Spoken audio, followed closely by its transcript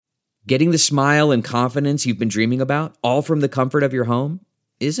Getting the smile and confidence you've been dreaming about, all from the comfort of your home,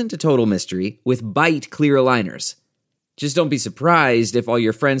 isn't a total mystery with Byte clear aligners. Just don't be surprised if all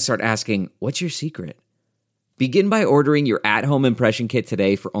your friends start asking, "What's your secret?" Begin by ordering your at-home impression kit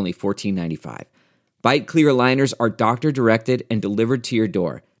today for only $14.95. Byte clear aligners are doctor-directed and delivered to your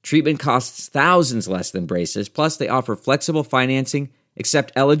door. Treatment costs thousands less than braces, plus they offer flexible financing,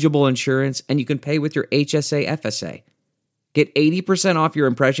 accept eligible insurance, and you can pay with your HSA FSA. Get 80% off your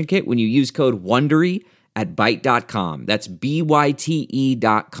impression kit when you use code WONDERY at Byte.com. That's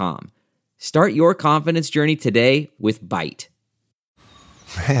BYTE.com. Start your confidence journey today with Byte.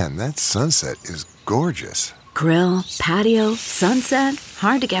 Man, that sunset is gorgeous. Grill, patio, sunset.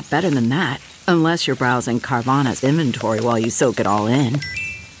 Hard to get better than that. Unless you're browsing Carvana's inventory while you soak it all in.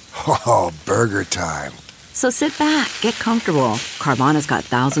 Oh, burger time. So sit back, get comfortable. Carvana's got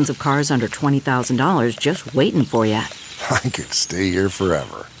thousands of cars under $20,000 just waiting for you. I could stay here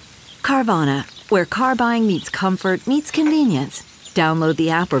forever. Carvana, where car buying meets comfort meets convenience. Download the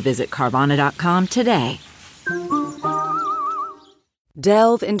app or visit Carvana.com today.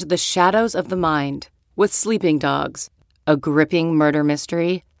 Delve into the shadows of the mind with Sleeping Dogs, a gripping murder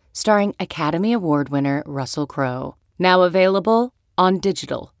mystery starring Academy Award winner Russell Crowe. Now available on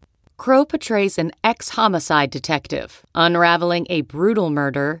digital. Crowe portrays an ex-homicide detective unraveling a brutal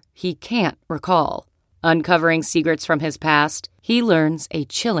murder he can't recall. Uncovering secrets from his past, he learns a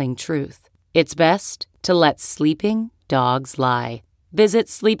chilling truth. It's best to let sleeping dogs lie. Visit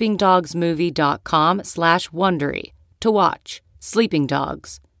sleepingdogsmovie.com/Wondery to watch Sleeping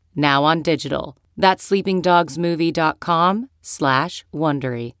Dogs, now on digital. That's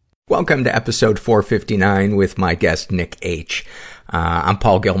sleepingdogsmovie.com/Wondery. Welcome to episode 459 with my guest, Nick H. I'm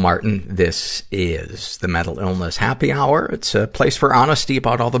Paul Gilmartin. This is the Mental Illness Happy Hour. It's a place for honesty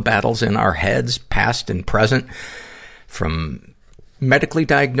about all the battles in our heads, past and present, from medically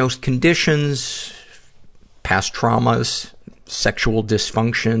diagnosed conditions, past traumas, sexual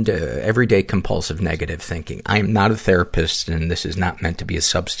dysfunction, to everyday compulsive negative thinking. I am not a therapist, and this is not meant to be a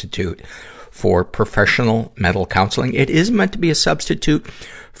substitute for professional mental counseling. It is meant to be a substitute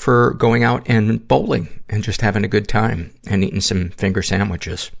for going out and bowling and just having a good time and eating some finger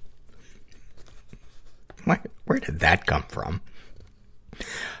sandwiches. Where did that come from?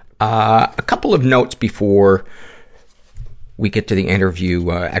 A couple of notes before we get to the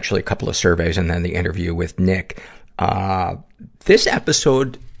interview, actually a couple of surveys and then the interview with Nick. This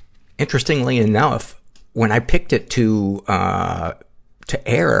episode, interestingly enough, when I picked it to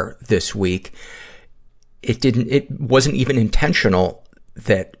air this week, it wasn't even intentional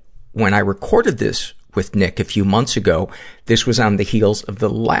that when I recorded this with Nick a few months ago, this was on the heels of the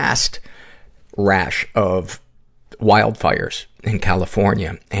last rash of wildfires in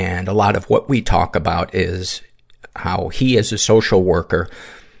California. And a lot of what we talk about is how he, as a social worker,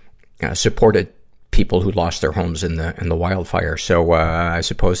 supported people who lost their homes in the wildfire. So, I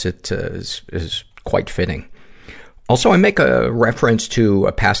suppose it is quite fitting. Also, I make a reference to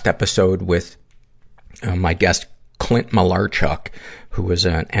a past episode with my guest, Clint Malarchuk, who was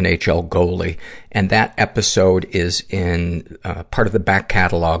an NHL goalie. And that episode is in part of the back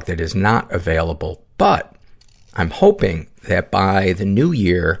catalog that is not available. But I'm hoping that by the new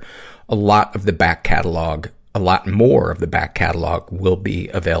year, a lot of the back catalog, a lot more of the back catalog will be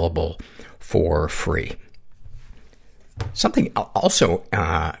available for free. Something also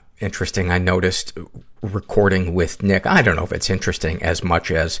interesting I noticed recording with Nick. I don't know if it's interesting as much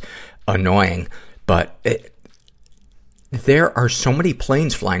as annoying, but there are so many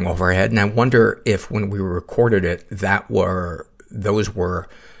planes flying overhead, and I wonder if when we recorded it, those were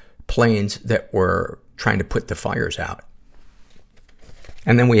planes that were trying to put the fires out.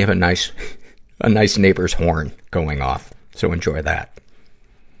 And then we have a nice neighbor's horn going off, so enjoy that.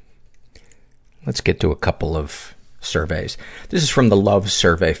 Let's get to a couple of surveys. This is from the Love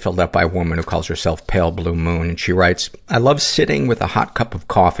survey filled out by a woman who calls herself Pale Blue Moon, and she writes, "I love sitting with a hot cup of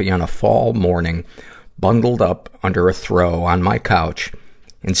coffee on a fall morning, bundled up under a throw on my couch,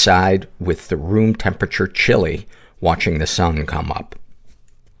 inside with the room temperature chilly, watching the sun come up.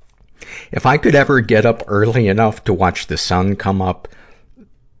 If I could ever get up early enough to watch the sun come up,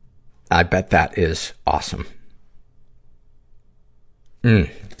 I bet that is awesome."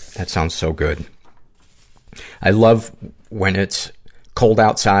 That sounds so good. I love when it's cold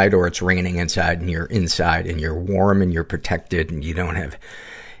outside or it's raining inside and you're inside and you're warm and you're protected and you don't have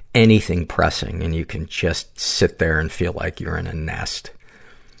anything pressing and you can just sit there and feel like you're in a nest.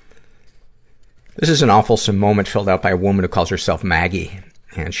 This is an awfulsome moment filled out by a woman who calls herself Maggie.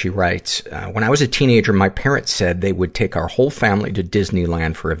 And she writes, when I was a teenager, my parents said they would take our whole family to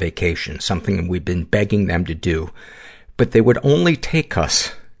Disneyland for a vacation, something we'd been begging them to do. But they would only take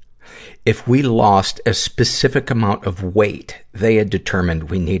us if we lost a specific amount of weight they had determined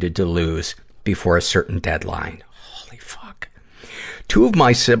we needed to lose before a certain deadline. Holy fuck. 2 of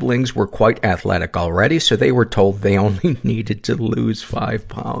my siblings were quite athletic already, so they were told they only needed to lose 5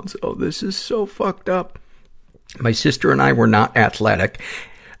 pounds. Oh, this is so fucked up. My sister and I were not athletic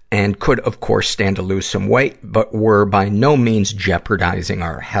and could, of course, stand to lose some weight, but were by no means jeopardizing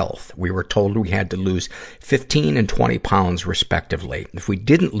our health. We were told we had to lose 15 and 20 pounds, respectively. If we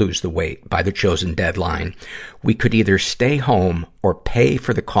didn't lose the weight by the chosen deadline, we could either stay home or pay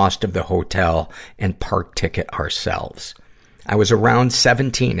for the cost of the hotel and park ticket ourselves. I was around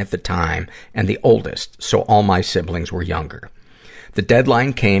 17 at the time and the oldest, so all my siblings were younger. The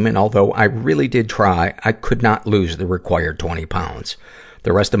deadline came, and although I really did try, I could not lose the required 20 pounds.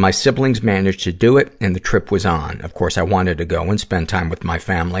 The rest of my siblings managed to do it, and the trip was on. Of course, I wanted to go and spend time with my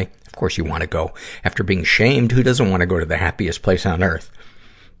family. Of course, you want to go. After being shamed, who doesn't want to go to the happiest place on earth?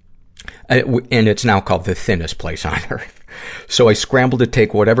 And it's now called the thinnest place on earth. So I scrambled to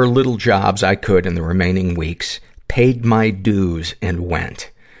take whatever little jobs I could in the remaining weeks, paid my dues, and went.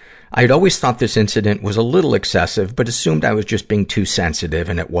 I had always thought this incident was a little excessive, but assumed I was just being too sensitive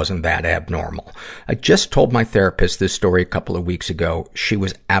and it wasn't that abnormal. I just told my therapist this story a couple of weeks ago. She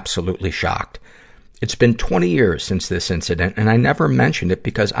was absolutely shocked. It's been 20 years since this incident, and I never mentioned it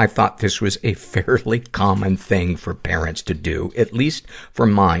because I thought this was a fairly common thing for parents to do. At least for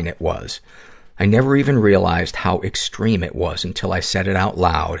mine it was. I never even realized how extreme it was until I said it out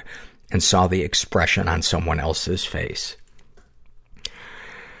loud and saw the expression on someone else's face.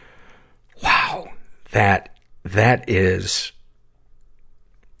 Wow. That is,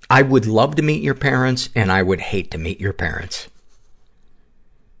 I would love to meet your parents and I would hate to meet your parents.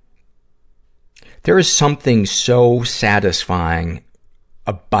 There is something so satisfying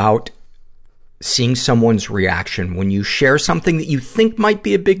about seeing someone's reaction when you share something that you think might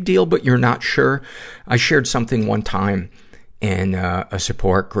be a big deal, but you're not sure. I shared something one time in a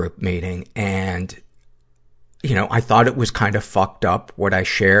support group meeting, and I thought it was kind of fucked up what I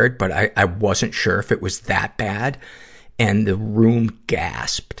shared, but I wasn't sure if it was that bad. And the room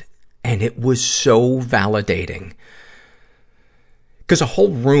gasped. And it was so validating. Because a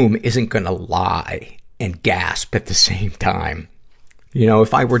whole room isn't going to lie and gasp at the same time.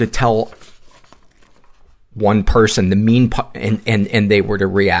 If I were to tell one person the mean part, and they were to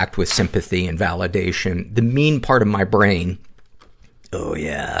react with sympathy and validation, the mean part of my brain, oh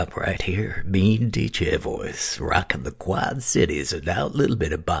yeah, right here, mean DJ voice, rocking the Quad Cities, and now a little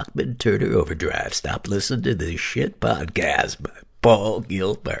bit of Bachman Turner Overdrive. Stop listening to this shit podcast by Paul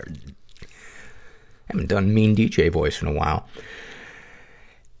Gilbert. Haven't done mean DJ voice in a while.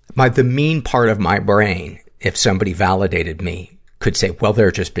 The mean part of my brain, if somebody validated me, could say, well,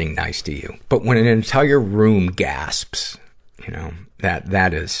 they're just being nice to you. But when an entire room gasps,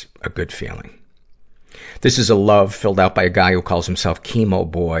 that is a good feeling. This is a love filled out by a guy who calls himself Chemo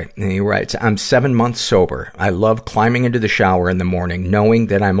Boy. And he writes, I'm 7 months sober. I love climbing into the shower in the morning, knowing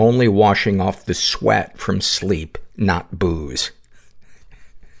that I'm only washing off the sweat from sleep, not booze.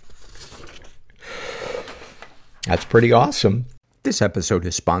 That's pretty awesome. This episode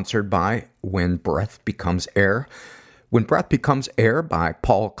is sponsored by When Breath Becomes Air. When Breath Becomes Air by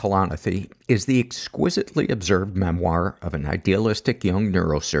Paul Kalanithi is the exquisitely observed memoir of an idealistic young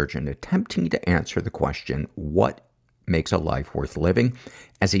neurosurgeon attempting to answer the question, what makes a life worth living,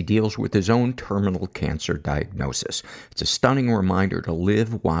 as he deals with his own terminal cancer diagnosis. It's a stunning reminder to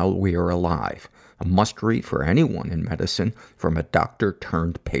live while we are alive. A must-read for anyone in medicine from a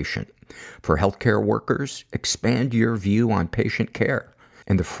doctor-turned-patient. For healthcare workers, expand your view on patient care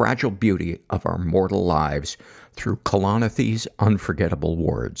and the fragile beauty of our mortal lives through Kalanithi's unforgettable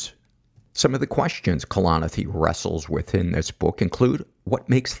words. Some of the questions Kalanithi wrestles with in this book include, what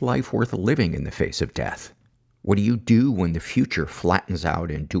makes life worth living in the face of death? What do you do when the future flattens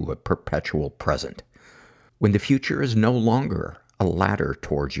out into a perpetual present? When the future is no longer a ladder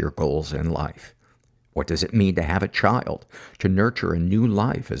towards your goals in life? What does it mean to have a child, to nurture a new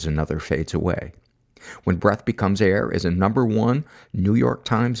life as another fades away? When Breath Becomes Air is a #1 New York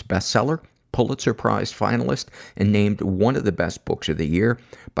Times bestseller, Pulitzer Prize finalist, and named one of the best books of the year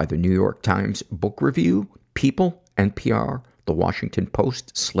by the New York Times Book Review, People, NPR, The Washington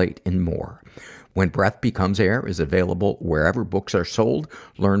Post, Slate, and more. When Breath Becomes Air is available wherever books are sold.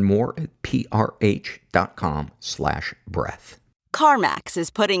 Learn more at prh.com/breath. CarMax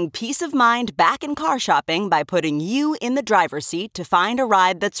is putting peace of mind back in car shopping by putting you in the driver's seat to find a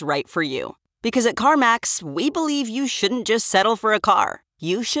ride that's right for you. Because at CarMax, we believe you shouldn't just settle for a car.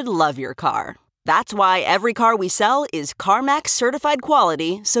 You should love your car. That's why every car we sell is CarMax certified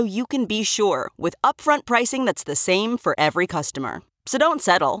quality, so you can be sure with upfront pricing that's the same for every customer. So don't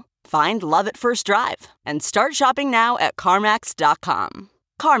settle. Find love at first drive and start shopping now at CarMax.com.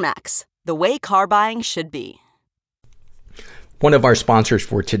 CarMax, the way car buying should be. One of our sponsors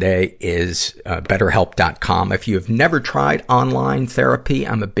for today is BetterHelp.com. If you have never tried online therapy,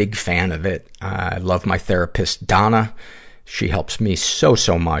 I'm a big fan of it. I love my therapist, Donna. She helps me so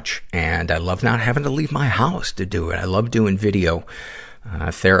much, and I love not having to leave my house to do it. I love doing video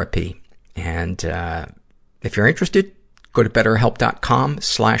therapy. And if you're interested, go to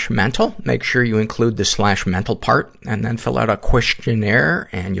BetterHelp.com/mental. Make sure you include the /mental part, and then fill out a questionnaire,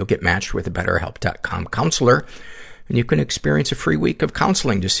 and you'll get matched with a BetterHelp.com counselor. And you can experience a free week of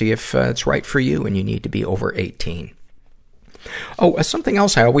counseling to see if it's right for you, and you need to be over 18. Oh, something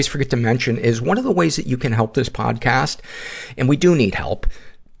else I always forget to mention is one of the ways that you can help this podcast, and we do need help,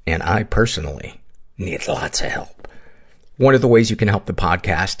 and I personally need lots of help. One of the ways you can help the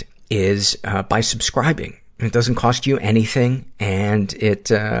podcast is by subscribing. It doesn't cost you anything, and it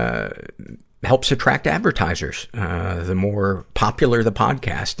helps attract advertisers. The more popular the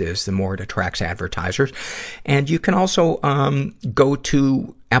podcast is, the more it attracts advertisers. And you can also go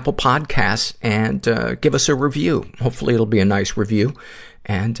to Apple Podcasts and give us a review. Hopefully it'll be a nice review,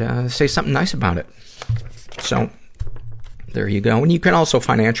 and say something nice about it. So there you go. And you can also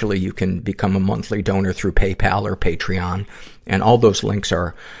financially, you can become a monthly donor through PayPal or Patreon. And all those links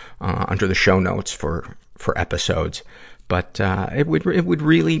are under the show notes for episodes. But it would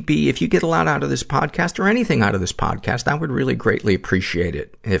really be, if you get a lot out of this podcast or anything out of this podcast, I would really greatly appreciate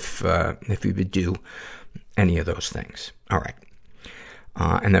it if you would do any of those things. All right.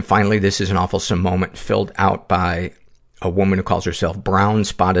 And then finally, this is an awfulsome moment filled out by a woman who calls herself Brown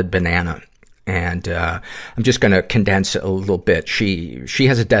Spotted Banana. And I'm just going to condense it a little bit. She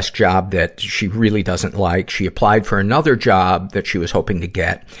has a desk job that she really doesn't like. She applied for another job that she was hoping to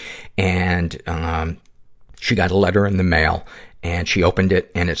get, and she got a letter in the mail, and she opened it,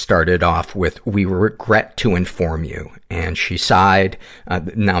 and it started off with, "We regret to inform you." And she sighed.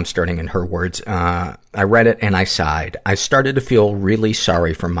 Now I'm starting in her words. I read it and I sighed. I started to feel really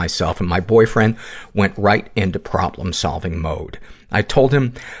sorry for myself, and my boyfriend went right into problem-solving mode. I told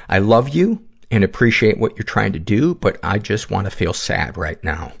him, "I love you and appreciate what you're trying to do, but I just want to feel sad right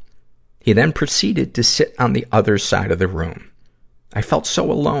now." He then proceeded to sit on the other side of the room. I felt so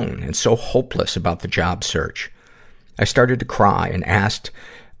alone and so hopeless about the job search. I started to cry and asked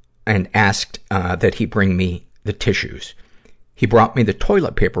that he bring me the tissues. He brought me the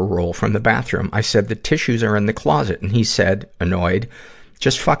toilet paper roll from the bathroom. I said, "The tissues are in the closet." And he said, annoyed,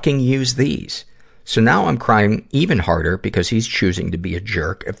 "Just fucking use these." So now I'm crying even harder because he's choosing to be a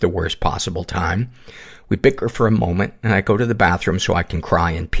jerk at the worst possible time. We bicker for a moment, and I go to the bathroom so I can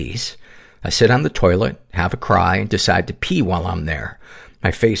cry in peace. I sit on the toilet, have a cry, and decide to pee while I'm there.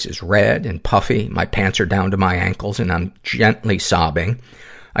 My face is red and puffy, my pants are down to my ankles, and I'm gently sobbing.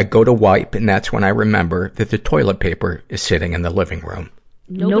 I go to wipe, and that's when I remember that the toilet paper is sitting in the living room.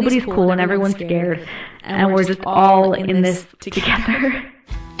 Nobody's cool and everyone's scared, and we're just all in this together.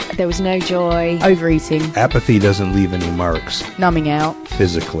 There was no joy. Overeating. Apathy doesn't leave any marks. Numbing out.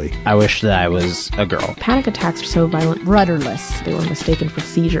 Physically. I wish that I was a girl. Panic attacks are so violent. Rudderless. They were mistaken for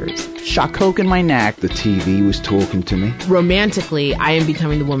seizures. Shock coke in my neck. The TV was talking to me. Romantically, I am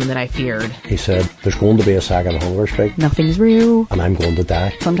becoming the woman that I feared. He said, "There's going to be a second hunger strike. Nothing's real. And I'm going to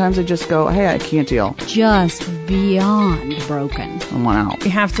die." Sometimes I just go, "Hey, I can't deal." Just beyond broken. I want out. I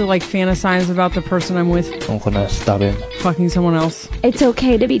have to fantasize about the person I'm with. I'm gonna stab him. Fucking someone else. It's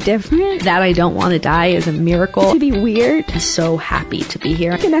okay to be different. That I don't want to die is a miracle. To be weird. I'm so happy to be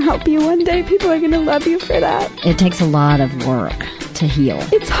here. I'm gonna help you one day. People are gonna love you for that. It takes a lot of work to heal.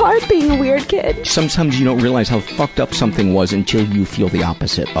 It's hard being a weird kid. Sometimes you don't realize how fucked up something was until you feel the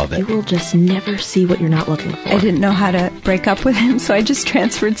opposite of it. You will just never see what you're not looking for. I didn't know how to break up with him, so I just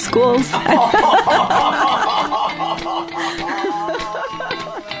transferred schools.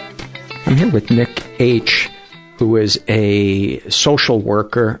 I'm here with Nick H., who is a social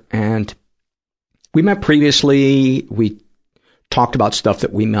worker, and we met previously. We talked about stuff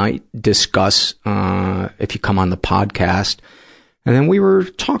that we might discuss if you come on the podcast. And then we were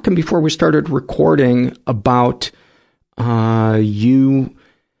talking before we started recording about you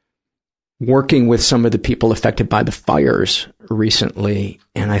working with some of the people affected by the fires recently.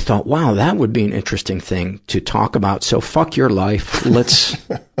 And I thought, wow, that would be an interesting thing to talk about. So fuck your life. Let's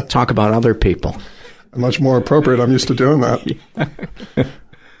talk about other people. Much more appropriate. I'm used to doing that.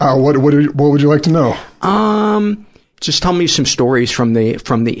 What would you like to know? Just tell me some stories from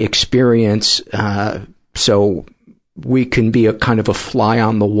the experience, so we can be a kind of a fly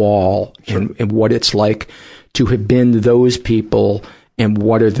on the wall. Sure. and what it's like to have been those people, and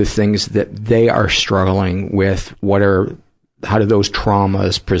what are the things that they are struggling with. What are those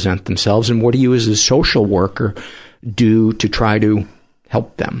traumas present themselves, and what do you as a social worker do to try to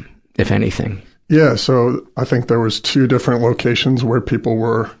help them, if anything? Yeah, so I think there was 2 different locations where people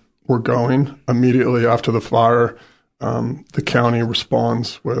were going. Immediately after the fire, the county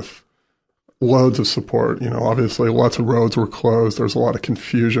responds with loads of support. Obviously lots of roads were closed. There's a lot of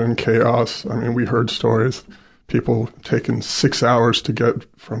confusion, chaos. I mean, we heard stories, people taking 6 hours to get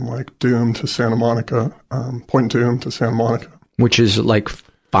from like Doom to Santa Monica, Point Doom to Santa Monica. Which is like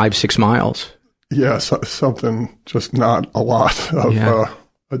 5-6 miles. Yeah, something just not a lot of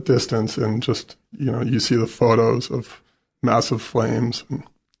a distance. And just, you see the photos of massive flames and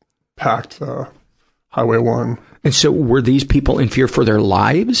packed Highway 1. And so were these people in fear for their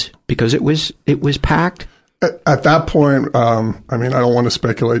lives because it was packed? At that point, I mean, I don't want to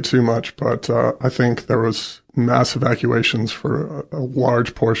speculate too much, but I think there was mass evacuations for a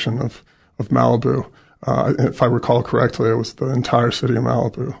large portion of Malibu. If I recall correctly, it was the entire city of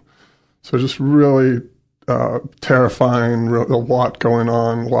Malibu. So just really terrifying, a lot going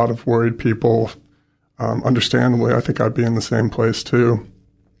on, a lot of worried people. Understandably, I think I'd be in the same place too.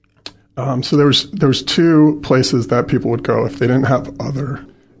 So there was 2 places that people would go if they didn't have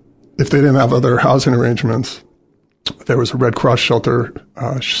other housing arrangements. There was a Red Cross shelter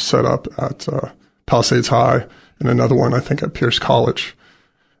set up at Palisades High, and another one I think at Pierce College.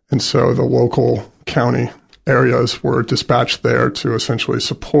 And so the local county areas were dispatched there to essentially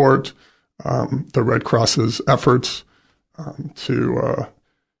support the Red Cross's efforts to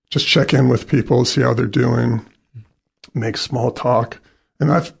just check in with people, see how they're doing, make small talk.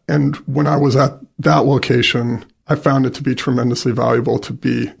 And when I was at that location, I found it to be tremendously valuable to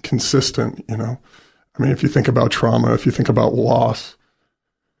be consistent, I mean, if you think about trauma, if you think about loss,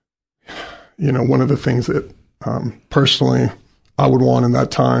 one of the things that personally I would want in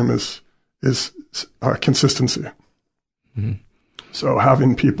that time is consistency. Mm-hmm. So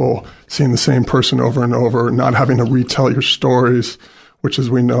having people seeing the same person over and over, not having to retell your stories, which, as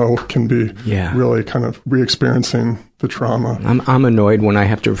we know, can be really kind of re-experiencing the trauma. I'm annoyed when I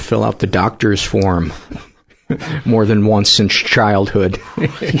have to fill out the doctor's form more than once since childhood.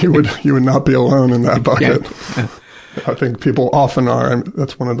 You would not be alone in that bucket. Yeah. I think people often are. And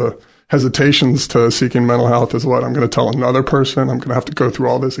that's one of the hesitations to seeking mental health is what I'm going to tell another person. I'm going to have to go through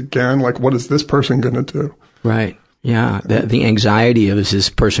all this again. Like, what is this person going to do? Right. Yeah. The anxiety of, is this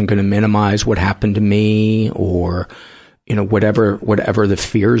person going to minimize what happened to me, or whatever the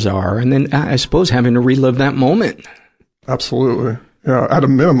fears are. And then I suppose having to relive that moment. Absolutely. Yeah. At a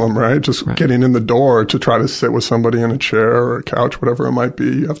minimum, right? Just getting in the door to try to sit with somebody in a chair or a couch, whatever it might be.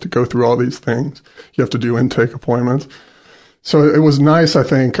 You have to go through all these things. You have to do intake appointments. So it was nice, I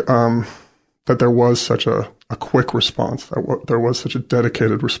think, that there was such a quick response, that there was such a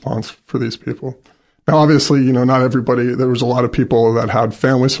dedicated response for these people. Now, obviously, not everybody, there was a lot of people that had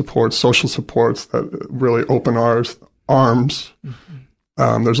family supports, social supports that really open arms.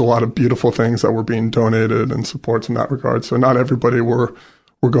 Mm-hmm. There's a lot of beautiful things that were being donated and supports in that regard. So not everybody were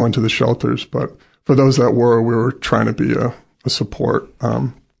going to the shelters, but for those that were, we were trying to be a support.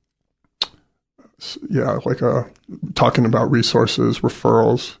 Talking about resources,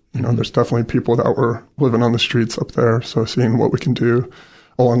 referrals. There's definitely people that were living on the streets up there. So seeing what we can do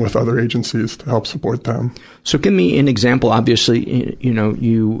along with other agencies to help support them. So give me an example. Obviously, you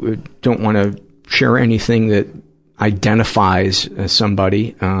don't want to share anything that identifies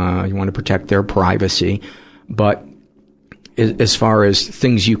somebody. You want to protect their privacy. But as far as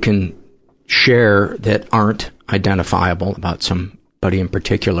things you can share that aren't identifiable about somebody in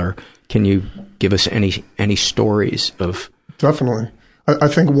particular, can you give us any stories of? Definitely. I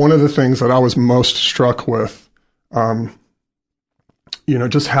think one of the things that I was most struck with,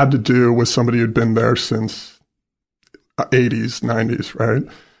 just had to do with somebody who'd been there since 80s, 90s, right?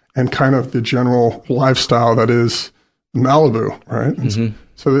 And kind of the general lifestyle that is Malibu, right? Mm-hmm.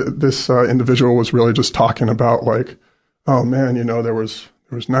 So this individual was really just talking about like, oh man, there was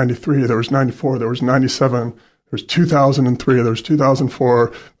 93, there was 94, there was 97, there was 2003, there was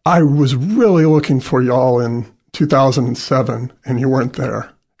 2004. I was really looking for y'all in 2007 and you weren't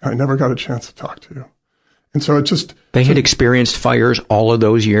there. I never got a chance to talk to you. And so it just... They had experienced fires all of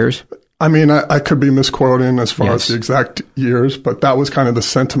those years? I mean, I could be misquoting as far as the exact years, but that was kind of the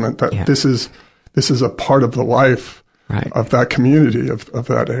sentiment that this is a part of the life of that community, of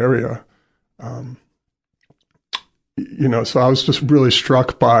that area. So I was just really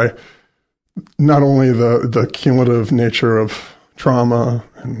struck by not only the cumulative nature of trauma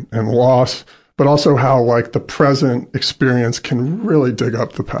and loss, but also how like the present experience can really dig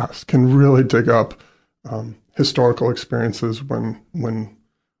up the past, can really dig up historical experiences when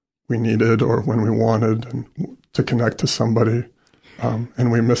we needed or when we wanted, and to connect to somebody.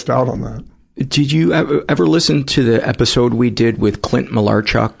 And we missed out on that. Did you ever listen to the episode we did with Clint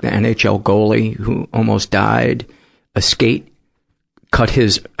Malarchuk, the NHL goalie who almost died? A skate cut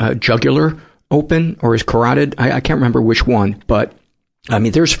his jugular open, or his carotid. I can't remember which one, but I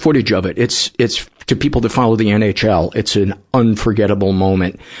mean, there's footage of it. It's to people that follow the NHL, it's an unforgettable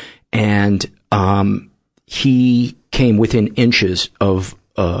moment. And he came within inches of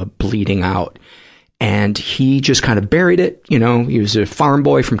bleeding out. And he just kind of buried it. You know, he was a farm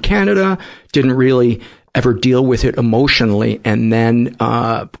boy from Canada, didn't really ever deal with it emotionally. And then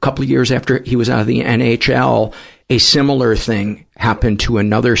a couple of years after he was out of the NHL, a similar thing happened to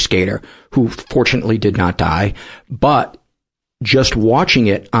another skater who fortunately did not die. But just watching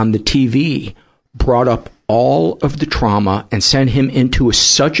it on the TV brought up all of the trauma and sent him into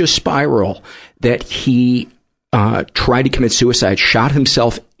such a spiral that he tried to commit suicide, shot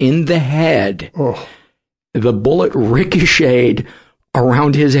himself in the head. Oh. The bullet ricocheted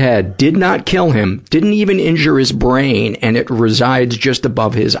around his head, did not kill him, didn't even injure his brain, and it resides just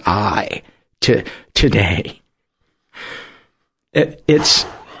above his eye today. It's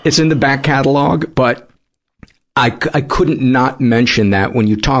in the back catalog, but I couldn't not mention that when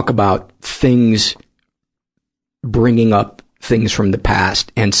you talk about things, bringing up things from the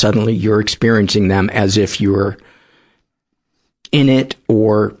past, and suddenly you're experiencing them as if you're in it,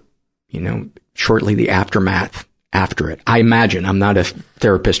 or, you know, shortly the aftermath after it. I imagine. I'm not a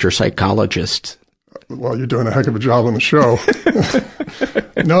therapist or psychologist. Well, you're doing a heck of a job on the show.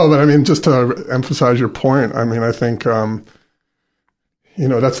 No, but I mean, just to emphasize your point, I mean, I think, you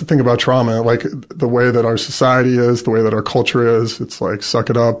know, that's the thing about trauma, like the way that our society is, the way that our culture is. It's like, suck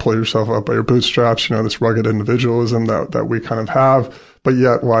it up, pull yourself up by your bootstraps, you know, this rugged individualism that we kind of have. But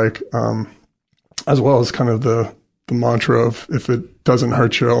yet, like, as well as kind of the mantra of, if it doesn't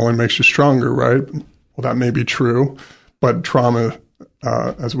hurt you, it only makes you stronger, right? Well, that may be true, but trauma,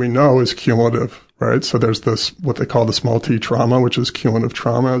 as we know, is cumulative, right? So there's this, what they call the small t trauma, which is cumulative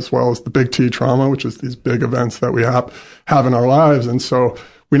trauma, as well as the big T trauma, which is these big events that we have in our lives. And so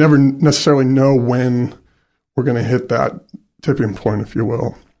we never necessarily know when we're going to hit that tipping point, if you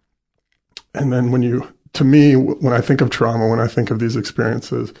will. And then to me, when I think of trauma, when I think of these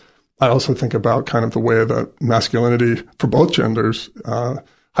experiences, I also think about kind of the way that masculinity for both genders,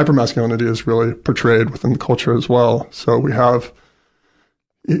 hypermasculinity is really portrayed within the culture as well. So we have,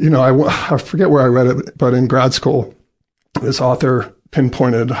 you know, I forget where I read it, but in grad school, this author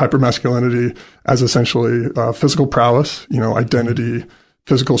pinpointed hypermasculinity as essentially physical prowess, you know, identity,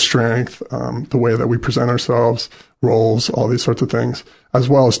 physical strength, the way that we present ourselves, roles, all these sorts of things, as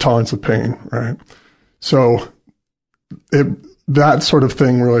well as tolerance of pain, right? So that sort of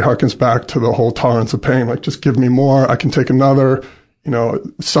thing really harkens back to the whole tolerance of pain. Like, just give me more, I can take another. You know,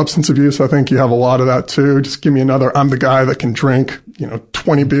 substance abuse, I think you have a lot of that too. Just give me another. I'm the guy that can drink, you know,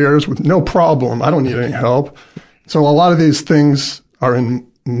 20 beers with no problem. I don't need any help. So a lot of these things are in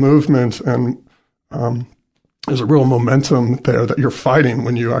movement, and there's a real momentum there that you're fighting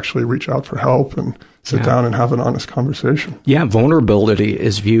when you actually reach out for help and sit down and have an honest conversation. Yeah, vulnerability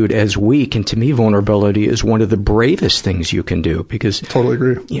is viewed as weak, and to me, vulnerability is one of the bravest things you can do, because totally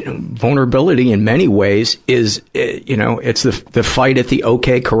agree. You know, vulnerability in many ways is, you know, it's the fight at the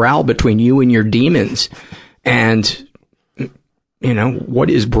OK Corral between you and your demons. And, you know, what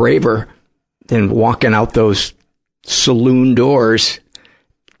is braver than walking out those saloon doors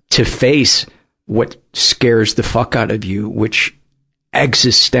to face what scares the fuck out of you, which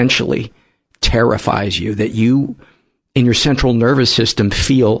existentially terrifies you, that you in your central nervous system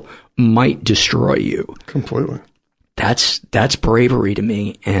feel might destroy you completely. That's bravery to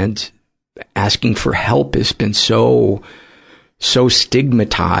me. And asking for help has been so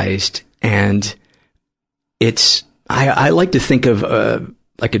stigmatized. And it's, I like to think of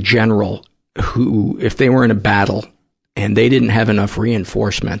like a general who, if they were in a battle and they didn't have enough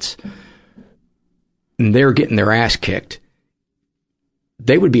reinforcements and they're getting their ass kicked,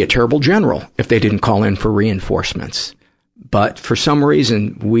 they would be a terrible general if they didn't call in for reinforcements. But for some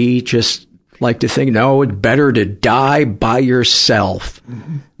reason, we just like to think, no, it's better to die by yourself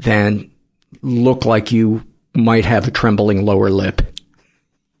than look like you might have a trembling lower lip.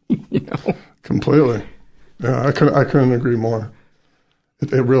 You know? Completely. Yeah, I couldn't agree more.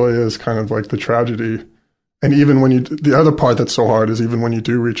 It really is kind of like the tragedy. And even when the other part that's so hard is even when you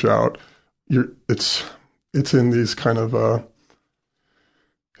do reach out, it's in these kind of,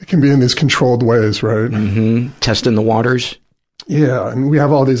 it can be in these controlled ways, right? Mm-hmm. Testing the waters. Yeah. And we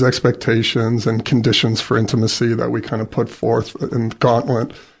have all these expectations and conditions for intimacy that we kind of put forth in the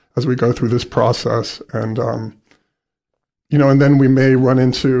gauntlet as we go through this process. And, and then we may run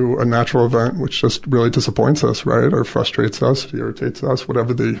into a natural event which just really disappoints us, right? Or frustrates us, irritates us,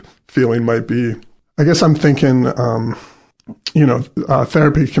 whatever the feeling might be. I guess I'm thinking,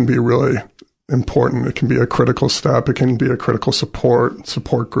 therapy can be really important. It can be a critical step. It can be a critical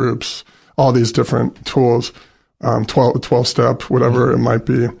support groups, all these different tools, 12-step, whatever it might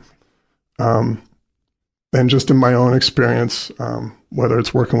be. And just in my own experience, whether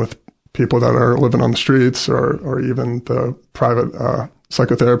it's working with people that are living on the streets or even the private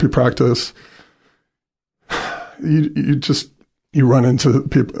psychotherapy practice, you run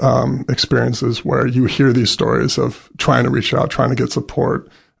into experiences where you hear these stories of trying to reach out, trying to get support,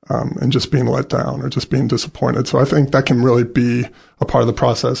 and just being let down or just being disappointed. So I think that can really be a part of the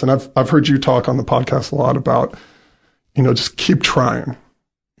process. And I've heard you talk on the podcast a lot about, just keep trying.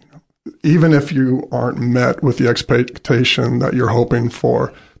 Even if you aren't met with the expectation that you're hoping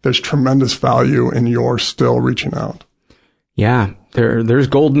for, there's tremendous value in your still reaching out. Yeah, there's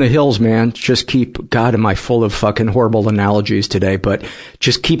gold in the hills, man. Just keep, God, am I full of fucking horrible analogies today, but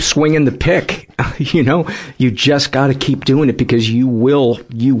just keep swinging the pick. You just got to keep doing it, because you will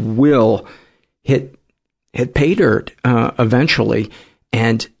hit pay dirt, eventually.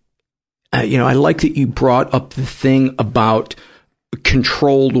 And, I like that you brought up the thing about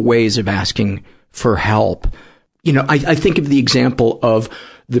controlled ways of asking for help. I think of the example of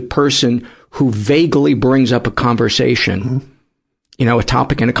the person who vaguely brings up a conversation, a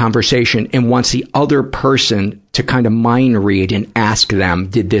topic in a conversation, and wants the other person to kind of mind read and ask them,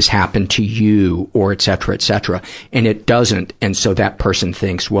 did this happen to you, or et cetera, et cetera. And it doesn't. And so that person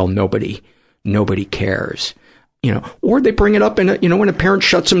thinks, well, nobody cares. Or they bring it up in when a parent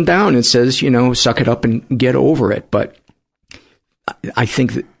shuts them down and says, suck it up and get over it. But I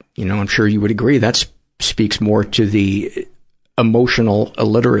think that, I'm sure you would agree, that speaks more to the emotional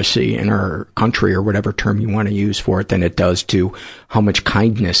illiteracy in our country, or whatever term you want to use for it, than it does to how much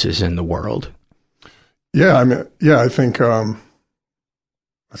kindness is in the world. Yeah, I think there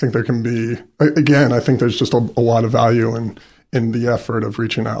can be, again, I think there's just a lot of value in the effort of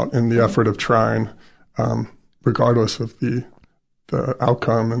reaching out, in the effort of trying, regardless of the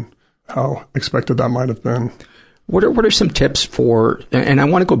outcome and how expected that might have been. What are some tips for, and I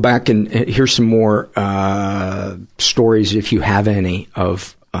want to go back and hear some more stories, if you have any,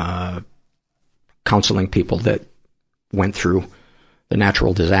 of counseling people that went through the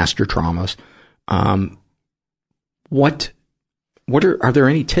natural disaster traumas. Are there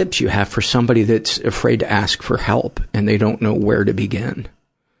any tips you have for somebody that's afraid to ask for help and they don't know where to begin?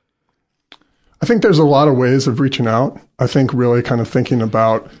 I think there's a lot of ways of reaching out. I think really kind of thinking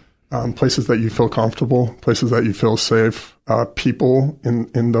about places that you feel comfortable, places that you feel safe, people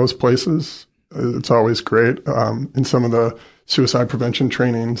in those places. It's always great. In some of the suicide prevention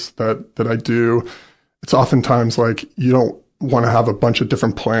trainings that I do, it's oftentimes like you don't want to have a bunch of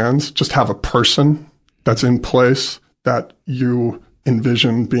different plans. Just have a person that's in place that you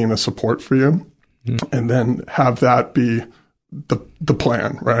envision being a support for you, and then have that be the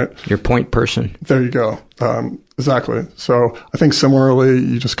plan, right? Your point person. There you go. Exactly. So I think similarly,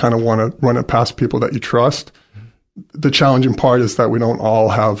 you just kind of want to run it past people that you trust. The challenging part is that we don't all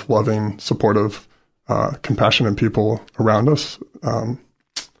have loving, supportive, compassionate people around us.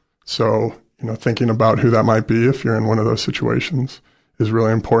 So, thinking about who that might be if you're in one of those situations is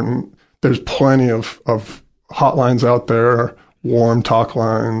really important. There's plenty of hotlines out there, warm talk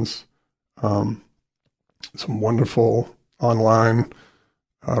lines, some wonderful online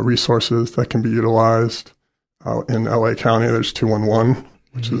resources that can be utilized. In LA County, there's 211,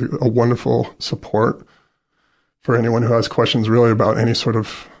 which is a wonderful support for anyone who has questions really about any sort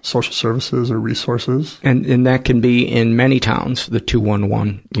of social services or resources. And that can be in many towns, the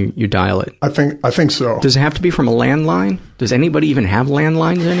 211, you dial it. I think so. Does it have to be from a landline? Does anybody even have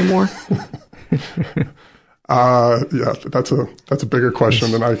landlines anymore? Yeah, that's a bigger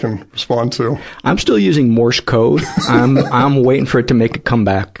question than I can respond to. I'm still using Morse code. I'm waiting for it to make a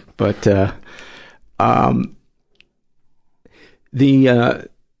comeback, but the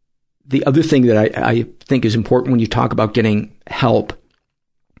other thing that I think is important when you talk about getting help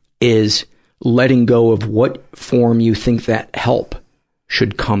is letting go of what form you think that help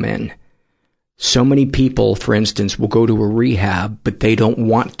should come in. So many people, for instance, will go to a rehab, but they don't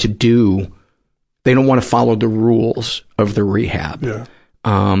want to follow the rules of the rehab. Yeah.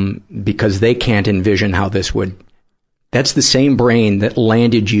 Because they can't envision how this would. That's the same brain that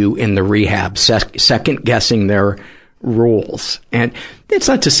landed you in the rehab, second guessing their rules. And it's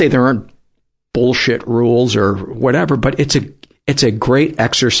not to say there aren't bullshit rules or whatever, but it's a great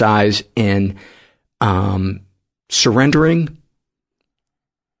exercise in surrendering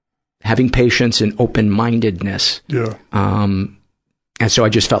having patience and open-mindedness. Yeah. And so I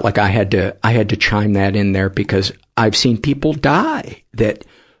just felt like I had to chime that in there, because I've seen people die that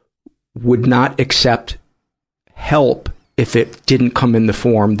would not accept help if it didn't come in the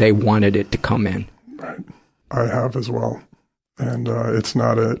form they wanted it to come in. Right. I have as well. And it's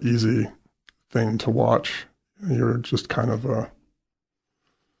not an easy thing to watch. You're just kind of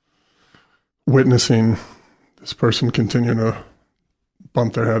witnessing this person continue to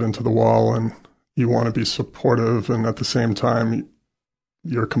bump their head into the wall, and you want to be supportive, and at the same time,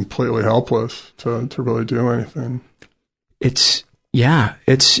 you're completely helpless to really do anything. It's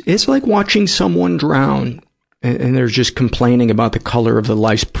like watching someone drown, and they're just complaining about the color of the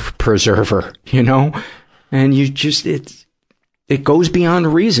life preserver, you know? And you just, it goes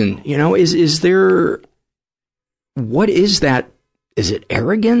beyond reason, you know? Is there, what is that? Is it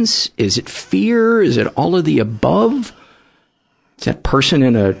arrogance? Is it fear? Is it all of the above? Is that person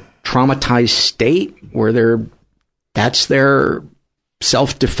in a traumatized state where that's their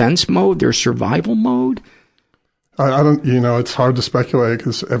self-defense mode, their survival mode? I don't, it's hard to speculate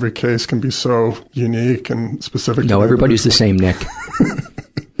because every case can be so unique and specific. No, everybody's the same, Nick.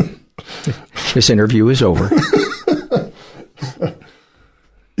 This interview is over.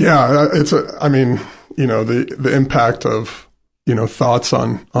 Yeah, the impact of, thoughts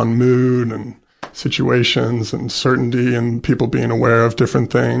on mood and situations and certainty, and people being aware of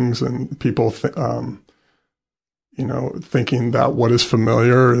different things, and people, thinking that what is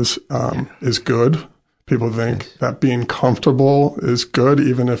familiar is good. People think that being comfortable is good,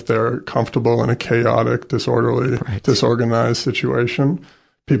 even if they're comfortable in a chaotic, disorderly, disorganized situation.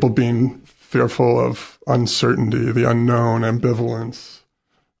 People being fearful of uncertainty, the unknown, ambivalence.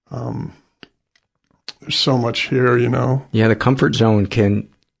 There's so much here, Yeah, the comfort zone can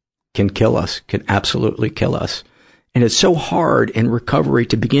kill us, can absolutely kill us. And it's so hard in recovery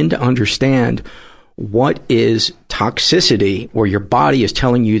to begin to understand what is toxicity, where your body is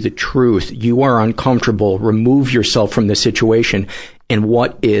telling you the truth, you are uncomfortable, remove yourself from the situation, and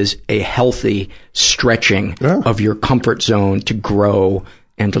what is a healthy stretching of your comfort zone to grow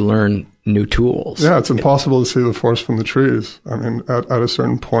and to learn new tools. Yeah, it's impossible to see the forest from the trees. I mean, at a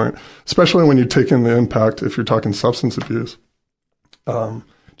certain point, especially when you take in the impact, if you're talking substance abuse,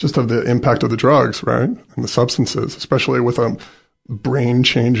 just of the impact of the drugs, right? And the substances, especially with a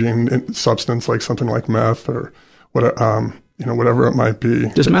brain-changing substance like something like meth or whatever it might be.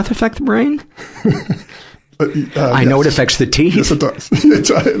 Does meth affect the brain? I know it affects the teeth. Yes, it does.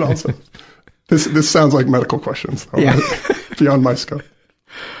 It also. This sounds like medical questions. Yeah. Beyond my scope.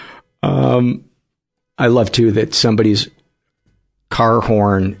 I love too that somebody's car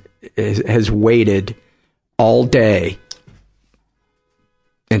horn has waited all day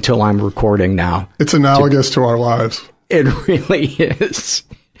until I'm recording now. It's analogous to our lives. It really is.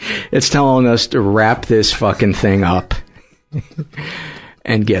 It's telling us to wrap this fucking thing up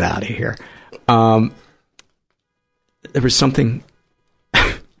and get out of here. There was something,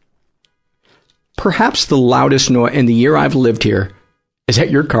 perhaps the loudest noise in the year I've lived here. Is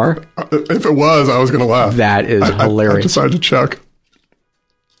that your car? If it was, I was going to laugh. That is hilarious. I decided to check.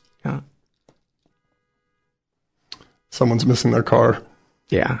 Yeah. Someone's missing their car.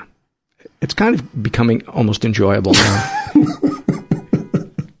 Yeah. It's kind of becoming almost enjoyable now.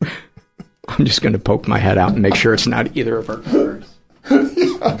 I'm just going to poke my head out and make sure it's not either of our cars.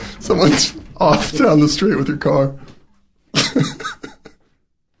 Yeah, someone's off down the street with your car. Of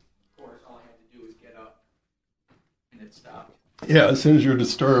course, all I had to do was get up, and it stopped. Yeah, as soon as you're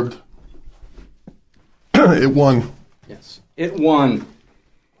disturbed, it won. Yes, it won.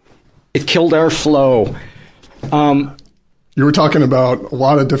 It killed our flow. You were talking about a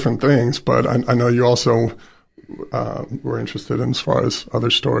lot of different things, but I know you also were interested in as far as other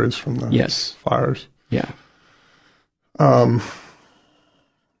stories from the fires. Yeah.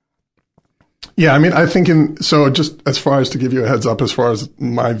 Yeah, I mean, I think so just as far as to give you a heads up, as far as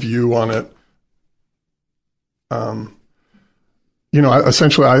my view on it,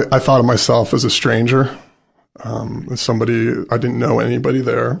 essentially I thought of myself as a stranger, as somebody, I didn't know anybody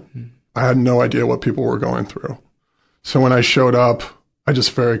there. I had no idea what people were going through. So when I showed up, I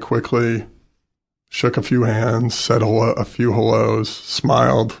just very quickly shook a few hands, said a few hellos,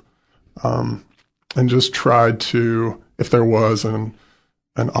 smiled, and just tried to, if there was an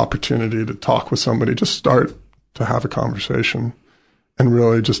opportunity to talk with somebody, just start to have a conversation and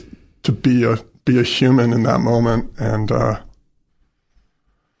really just to be a human in that moment and to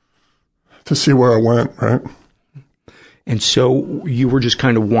see where I went, right? And so you were just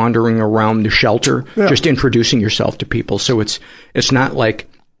kind of wandering around the shelter, just introducing yourself to people. So it's not like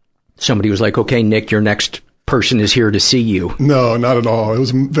somebody was like, okay, Nick, your next person is here to see you. No, not at all. It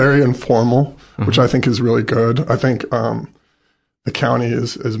was very informal, which I think is really good. I think the county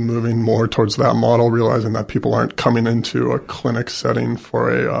is moving more towards that model, realizing that people aren't coming into a clinic setting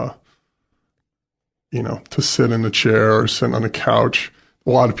for to sit in a chair or sit on a couch. A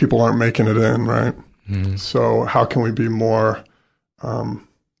lot of people aren't making it in, right? Mm-hmm. So how can we be more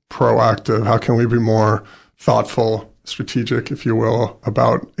proactive? How can we be more thoughtful, strategic, if you will,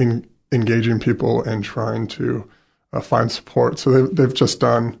 about engaging people and trying to find support? So they've just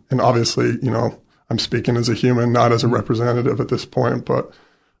done, and obviously, I'm speaking as a human, not as a representative at this point, but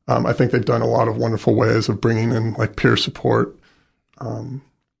I think they've done a lot of wonderful ways of bringing in like peer support,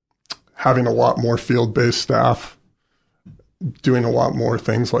 having a lot more field-based staff, doing a lot more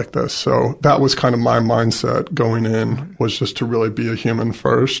things like this. So that was kind of my mindset going in, was just to really be a human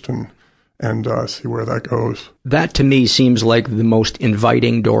first and see where that goes. That to me seems like the most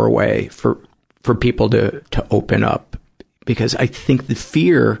inviting doorway for people to open up, because I think the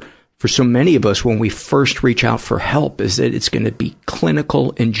fear for so many of us when we first reach out for help is that it's going to be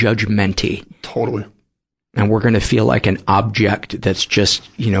clinical and judgmenty. Totally. And we're going to feel like an object that's just,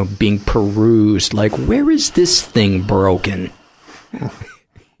 being perused. Like, where is this thing broken?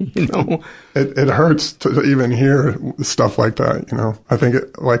 It hurts to even hear stuff like that. I think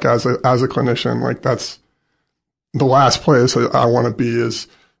as a clinician, like that's the last place I want to be is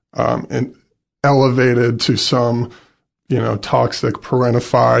elevated to some, toxic,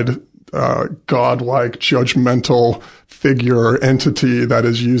 parentified, godlike, judgmental figure entity that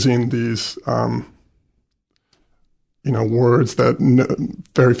is using these, words that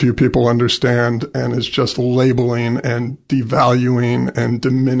very few people understand, and is just labeling and devaluing and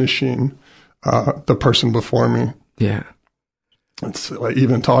diminishing the person before me. Yeah. It's like,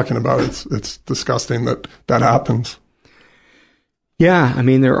 even talking about it, it's disgusting that happens. Yeah, I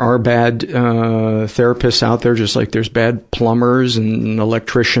mean, there are bad therapists out there, just like there's bad plumbers and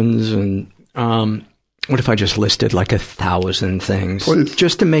electricians. And what if I just listed like 1,000 things? Please,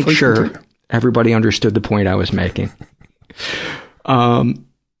 just to make sure everybody understood the point I was making.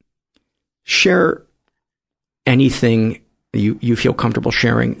 Share anything you feel comfortable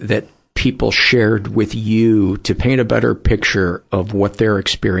sharing that people shared with you to paint a better picture of what their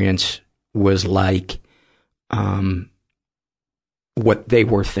experience was like, what they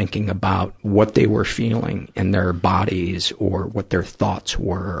were thinking about, what they were feeling in their bodies, or what their thoughts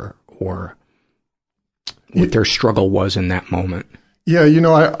were, or what their struggle was in that moment. Yeah,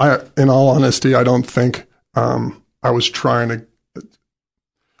 I in all honesty, I don't think I was trying to.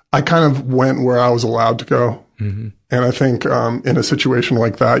 I kind of went where I was allowed to go. Mm-hmm. And I think in a situation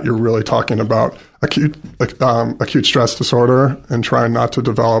like that, you're really talking about acute stress disorder and trying not to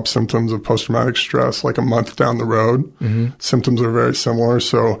develop symptoms of post-traumatic stress like a month down the road. Mm-hmm. Symptoms are very similar.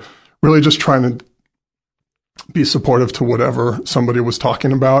 So really just trying to be supportive to whatever somebody was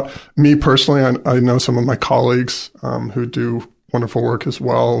talking about. Me personally, I know some of my colleagues who do wonderful work as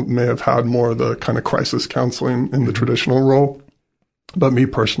well may have had more of the kind of crisis counseling in the traditional role. But me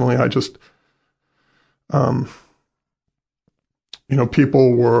personally, I just...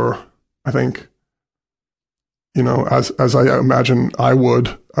 people were, I think, as I imagine I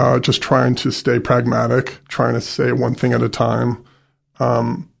would, just trying to stay pragmatic, trying to say one thing at a time,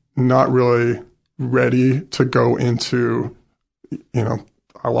 not really ready to go into,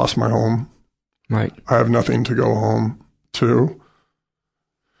 I lost my home. Right. I have nothing to go home to.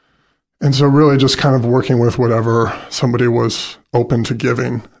 And so really just kind of working with whatever somebody was open to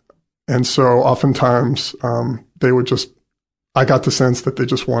giving. And so oftentimes they would just, I got the sense that they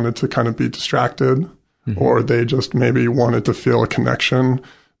just wanted to kind of be distracted, mm-hmm. or they just maybe wanted to feel a connection.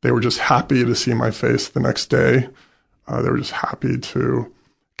 They were just happy to see my face the next day. They were just happy to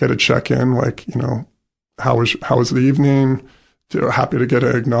get a check-in, like, how was the evening? Happy to get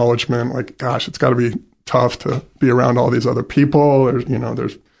an acknowledgement, like, gosh, it's got to be tough to be around all these other people.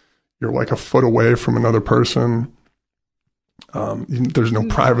 You're like a foot away from another person. There's no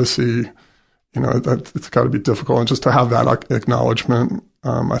privacy. It's got to be difficult. And just to have that acknowledgement,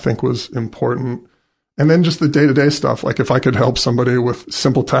 I think was important. And then just the day-to-day stuff, like if I could help somebody with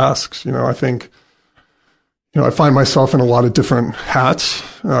simple tasks, I think, I find myself in a lot of different hats,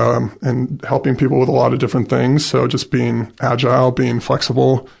 and helping people with a lot of different things. So just being agile, being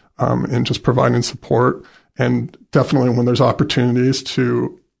flexible, and just providing support. And definitely when there's opportunities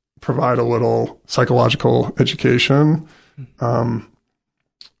to provide a little psychological education,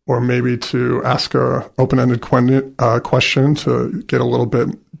 or maybe to ask a open-ended question to get a little bit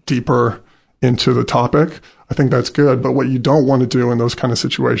deeper into the topic, I think that's good. But what you don't want to do in those kind of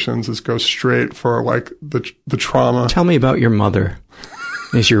situations is go straight for like the trauma. Tell me about your mother.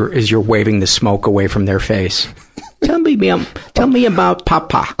 As you're waving the smoke away from their face. Tell me about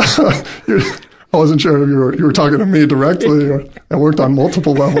Papa. I wasn't sure if you were talking to me directly. I worked on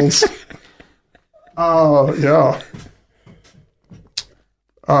multiple levels. Yeah.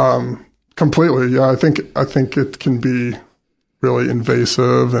 Completely. Yeah. I think it can be really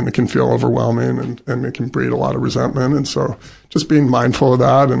invasive, and it can feel overwhelming, and it can breed a lot of resentment. And so just being mindful of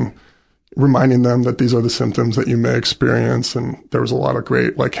that and reminding them that these are the symptoms that you may experience. And there was a lot of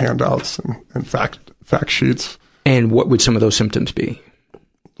great like handouts and fact sheets. And what would some of those symptoms be?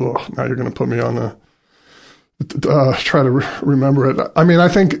 Oh, now you're going to put me on try to remember it. I mean, I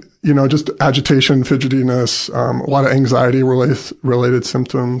think, just agitation, fidgetiness, a lot of anxiety related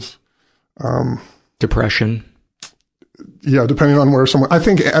symptoms. Depression. Yeah, depending on where someone, I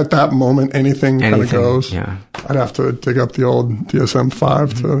think at that moment, anything kind of goes. Yeah. I'd have to dig up the old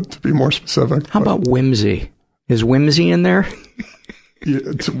DSM-5 to be more specific. How about whimsy? Is whimsy in there? Yeah,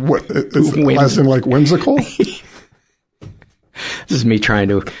 as in like whimsical? This is me trying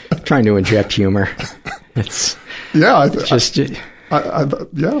to inject humor. It's yeah,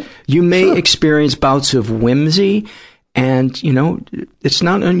 yeah. You may experience bouts of whimsy, and it's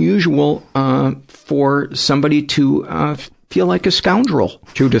not unusual for somebody to feel like a scoundrel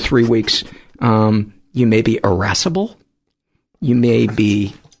 2 to 3 weeks. You may be irascible. You may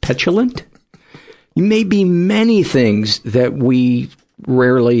be petulant. You may be many things that we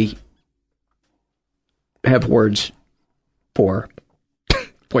rarely have words for.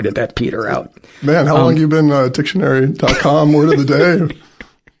 Pointed that Peter out. Man, how long have you been dictionary.com word of the day?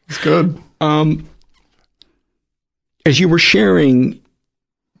 It's good. As you were sharing,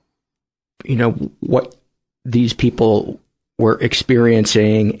 what these people were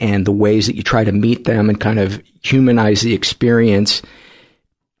experiencing and the ways that you try to meet them and kind of humanize the experience,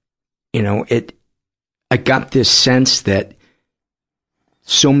 I got this sense that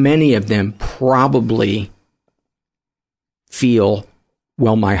so many of them probably feel,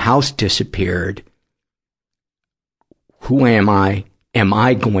 well, my house disappeared. Who am I? Am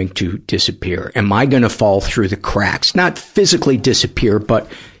I going to disappear? Am I going to fall through the cracks? Not physically disappear, but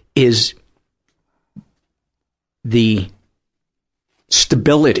is the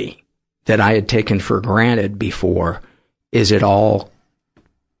stability that I had taken for granted before, is it all,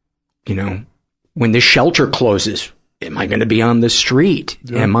 when the shelter closes, am I going to be on the street?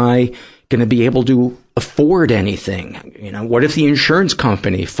 Yeah. Am I going to be able to afford anything? What if the insurance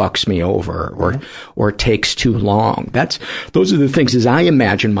company fucks me over or takes too long? Those are the things as I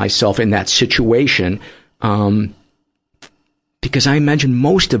imagine myself in that situation. Because I imagine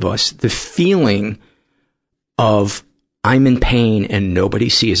most of us, the feeling of I'm in pain and nobody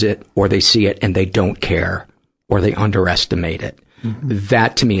sees it, or they see it and they don't care, or they underestimate it. Mm-hmm.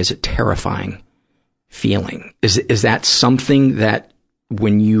 That to me is a terrifying feeling. Is that something that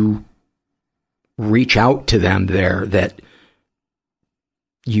when you reach out to them there that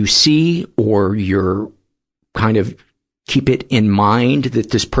you see, or you're kind of keep it in mind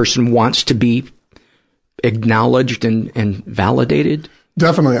that this person wants to be acknowledged and validated?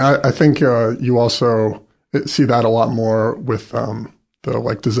 Definitely. I think you also see that a lot more with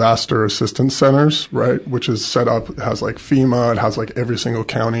the disaster assistance centers, right? Which is set up, it has FEMA, it has every single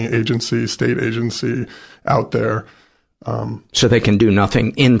county agency, state agency out there. So they can do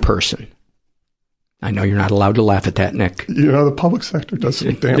nothing in person. I know you're not allowed to laugh at that, Nick. The public sector does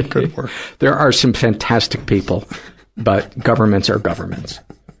some damn good work. There are some fantastic people, but governments are governments.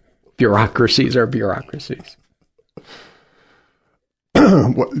 Bureaucracies are bureaucracies.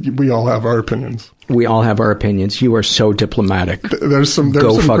 We all have our opinions. We all have our opinions. You are so diplomatic. There's some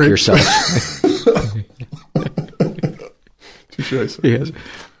fuck great... yourself. Touché. Yes.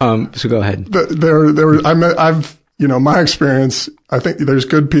 So go ahead. My experience, I think there's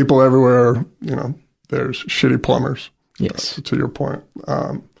good people everywhere. There's shitty plumbers. Yes. To your point.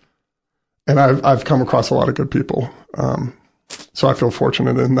 And I've come across a lot of good people. So I feel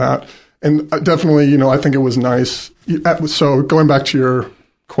fortunate in that. And definitely, I think it was nice. So going back to your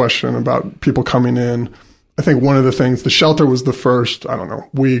question about people coming in, I think one of the things, the shelter was the first,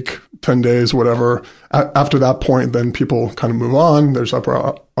 week, 10 days, whatever. After that point, then people kind of move on. There's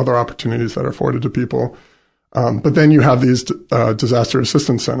other opportunities that are afforded to people. But then you have these disaster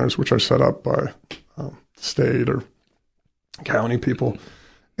assistance centers, which are set up by state or county people.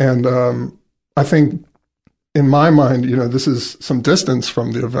 And I think in my mind, this is some distance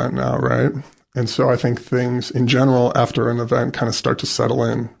from the event now, right? And so I think things in general after an event kind of start to settle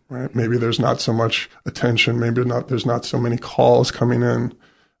in, right? Maybe there's not so much attention. Maybe there's not so many calls coming in.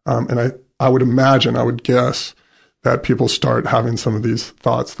 And I would guess that people start having some of these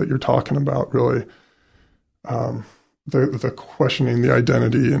thoughts that you're talking about really the questioning the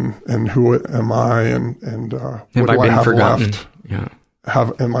identity and who am I and what have do I have forgotten? left? Yeah.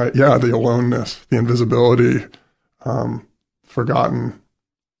 The aloneness, the invisibility, forgotten.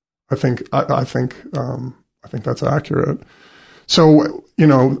 I think that's accurate. So,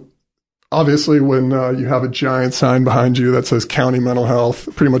 obviously when you have a giant sign behind you that says County Mental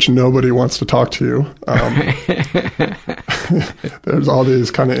Health, pretty much nobody wants to talk to you. There's all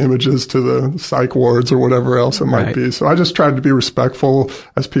these kind of images to the psych wards or whatever else it might be. So I just tried to be respectful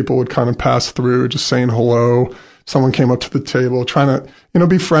as people would kind of pass through, just saying hello. Someone came up to the table, trying to,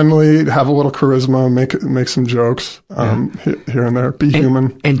 be friendly, have a little charisma, make some jokes here and there, be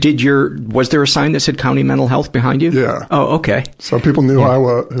human. And was there a sign that said County Mental Health behind you? Yeah. Oh, okay. So people knew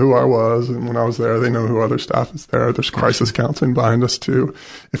who I was, and when I was there, they know who other staff is there. There's crisis counseling behind us too,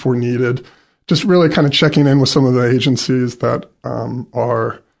 if we're needed. Just really kind of checking in with some of the agencies that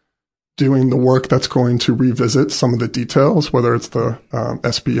are doing the work that's going to revisit some of the details, whether it's the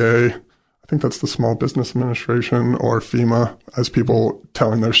SBA, I think that's the Small Business Administration, or FEMA, as people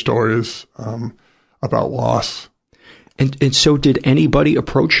telling their stories about loss. And so did anybody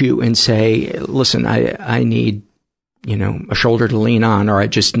approach you and say, listen, I need, a shoulder to lean on, or I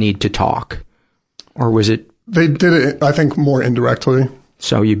just need to talk? Or was it? They did it, I think, more indirectly.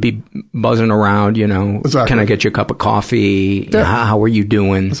 So you'd be buzzing around, exactly. Can I get you a cup of coffee? Yeah. How are you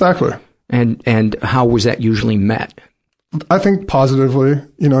doing? Exactly. And how was that usually met? I think positively.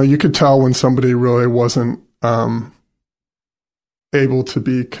 You could tell when somebody really wasn't able to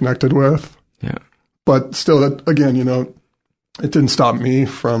be connected with. Yeah. But still, that again, it didn't stop me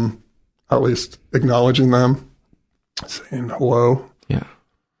from at least acknowledging them, saying hello. Yeah.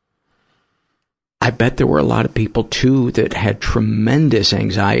 I bet there were a lot of people, too, that had tremendous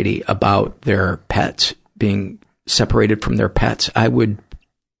anxiety about their pets being separated from their pets. I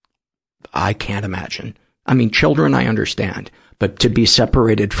can't imagine. I mean, children, I understand, but to be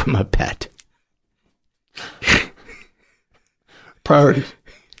separated from a pet. Priorities.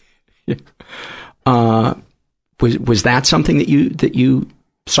 Yeah. Was that something that you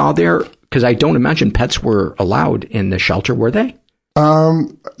saw there? Because I don't imagine pets were allowed in the shelter, were they?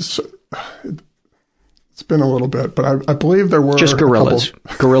 It's been a little bit, but I believe there were just gorillas.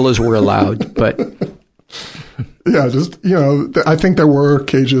 Gorillas were allowed, but yeah, just I think there were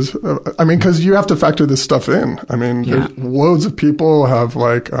cages. I mean, because you have to factor this stuff in. I mean, there's loads of people have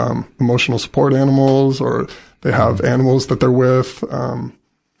like emotional support animals, or they have animals that they're with.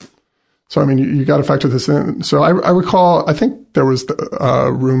 So I mean, you got to factor this in. So I recall, I think there was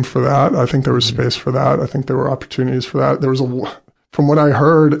room for that. I think there was space for that. I think there were opportunities for that. There was from what I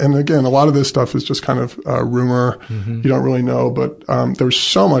heard, and again, a lot of this stuff is just kind of rumor. Mm-hmm. You don't really know, but there was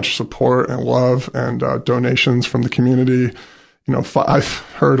so much support and love and donations from the community. I've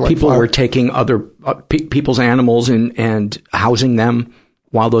heard like people were taking other people's animals and housing them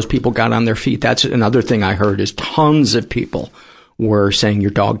while those people got on their feet. That's another thing I heard, is tons of people were saying,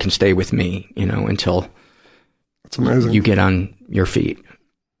 your dog can stay with me, until that's amazing. You get on your feet.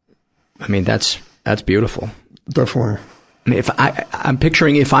 I mean, that's beautiful. Definitely. I mean, I'm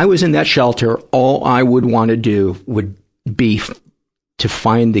picturing if I was in that shelter, all I would want to do would be to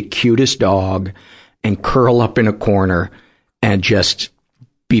find the cutest dog and curl up in a corner and just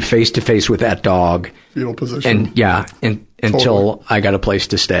be face to face with that dog. Fetal position. And until I got a place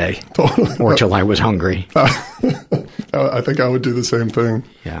to stay. Totally. Or till I was hungry. I think I would do the same thing.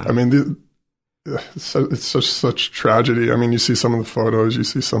 Yeah. I mean, it's such tragedy. I mean, you see some of the photos, you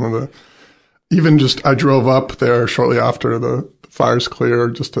see some of the, even just, I drove up there shortly after the fires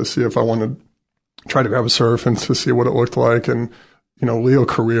cleared just to see if I wanted to try to grab a surf and to see what it looked like. And, Leo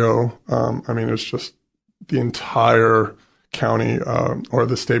Carrillo, I mean, it's just the entire county, or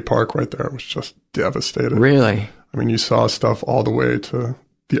the state park right there was just devastated. Really? I mean, you saw stuff all the way to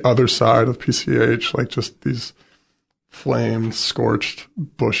the other side of PCH, like just these flamed, scorched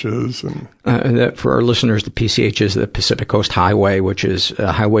bushes. And that, for our listeners, the PCH is the Pacific Coast Highway, which is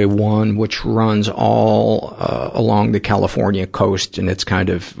Highway 1, which runs all along the California coast. And it's kind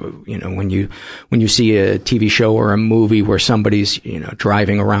of, when you see a TV show or a movie where somebody's,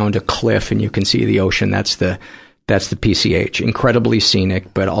 driving around a cliff and you can see the ocean, that's the PCH. Incredibly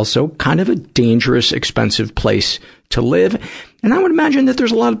scenic, but also kind of a dangerous, expensive place to live. And I would imagine that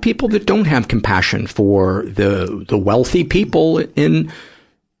there's a lot of people that don't have compassion for the wealthy people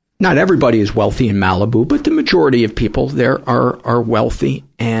not everybody is wealthy in Malibu, but the majority of people there are wealthy.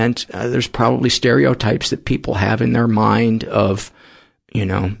 And there's probably stereotypes that people have in their mind of,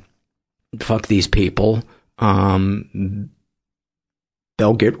 fuck these people. They'll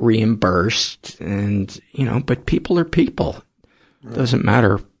get reimbursed and, but people are people. Right. Doesn't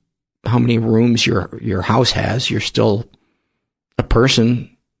matter how many rooms your house has. You're still a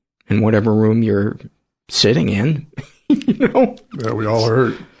person in whatever room you're sitting in. You know? Yeah, we all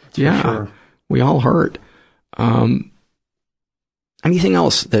hurt. Yeah, sure. We all hurt. Anything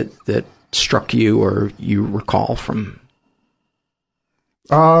else that struck you or you recall from?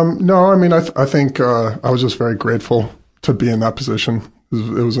 No, I mean, I think I was just very grateful to be in that position.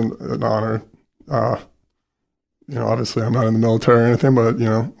 It was an honor. You know, obviously I'm not in the military or anything, but, you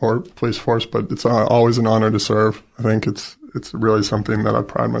know, or police force, but it's always an honor to serve. I think it's really something that I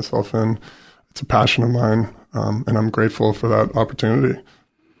pride myself in. It's a passion of mine, and I'm grateful for that opportunity.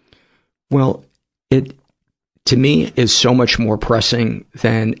 Well, it, to me, is so much more pressing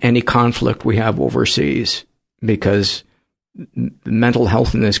than any conflict we have overseas, because mental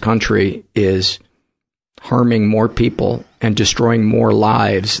health in this country is harming more people and destroying more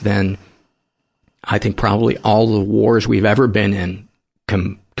lives than I think probably all the wars we've ever been in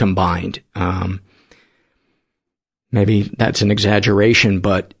combined. Maybe that's an exaggeration,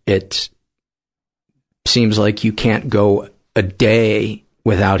 but it seems like you can't go a day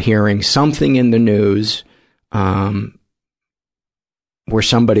without hearing something in the news where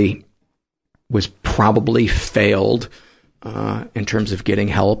somebody was probably failed in terms of getting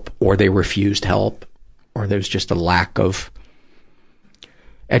help, or they refused help, or there's just a lack of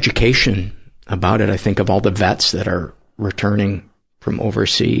education about it. I think of all the vets that are returning from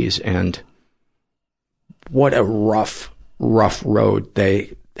overseas, and what a rough road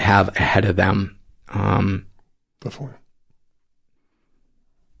they have ahead of them. Definitely.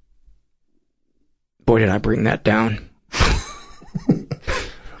 Boy, did I bring that down.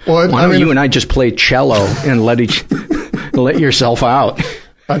 Well, why don't you and I just play cello and let yourself out?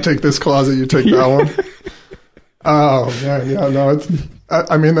 I take this closet, you take that one. Oh, man, yeah, no,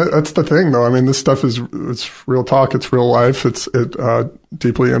 I mean, that's the thing, though. I mean, this stuff it's real talk, it's real life, it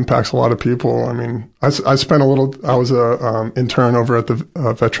deeply impacts a lot of people. I mean, I was a intern over at the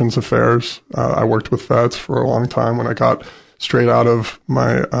Veterans Affairs. I worked with vets for a long time. When I got straight out of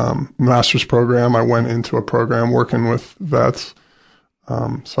my master's program, I went into a program working with vets.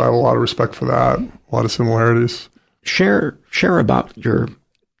 So I have a lot of respect for that, a lot of similarities. Share about your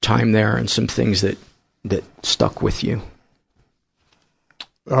time there and some things that stuck with you.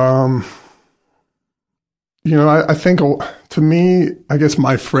 You know, I think to me, I guess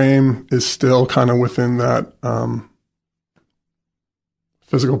my frame is still kind of within that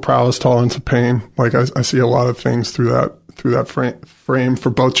physical prowess, tolerance of pain. Like I see a lot of things through that frame for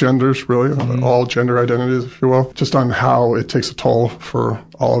both genders, really, all gender identities, if you will, just on how it takes a toll for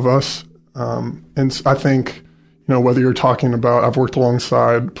all of us. And I think, you know, whether you're talking about, I've worked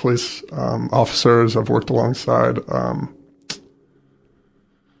alongside police officers, I've worked alongside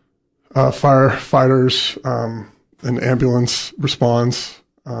firefighters, and ambulance response,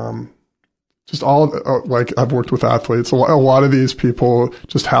 just all like I've worked with athletes. A lot of these people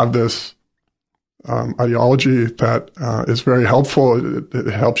just have this ideology that is very helpful.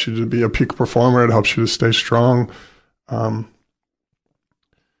 It helps you to be a peak performer. It helps you to stay strong. But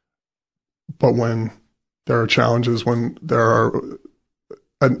when there are challenges, when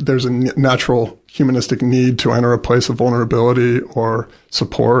there's a natural humanistic need to enter a place of vulnerability or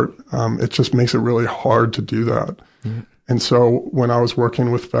support, it just makes it really hard to do that. Mm-hmm. And so when I was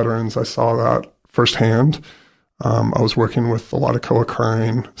working with veterans, I saw that firsthand. I was working with a lot of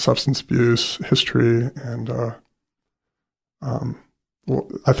co-occurring substance abuse history, and I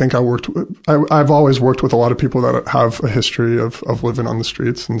think I've always worked with a lot of people that have a history of living on the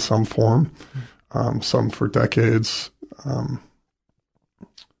streets in some form, some for decades.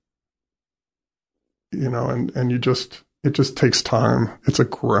 You know, and it just takes time. It's a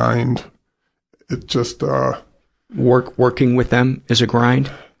grind. It just, working with them is a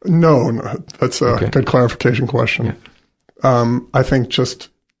grind? No, that's a good clarification question. Yeah. I think just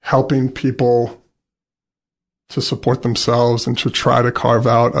helping people to support themselves and to try to carve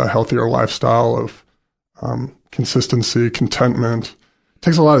out a healthier lifestyle of, consistency, contentment. It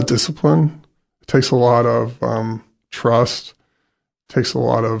takes a lot of discipline. It takes a lot of, trust. It takes a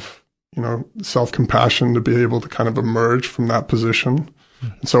lot of, you know, self-compassion to be able to kind of emerge from that position.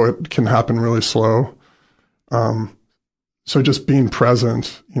 And so it can happen really slow. So just being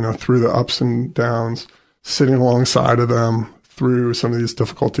present, you know, through the ups and downs, sitting alongside of them through some of these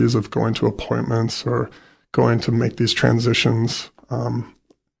difficulties of going to appointments or going to make these transitions. You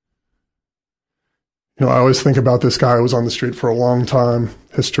know, I always think about this guy who was on the street for a long time,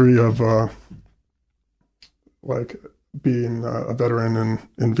 history of, like, being a veteran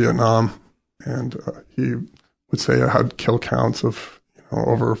in Vietnam, and he would say I had kill counts of, you know,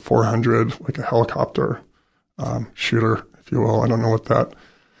 over 400, like a helicopter shooter, if you will. I don't know what that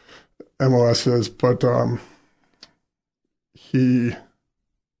MOS is, but he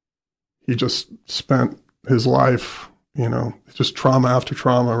just spent his life, just trauma after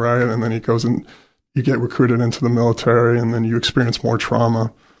trauma, right? And then he goes and you get recruited into the military, and then you experience more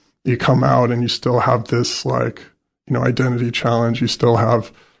trauma. You come out and you still have this identity challenge. You still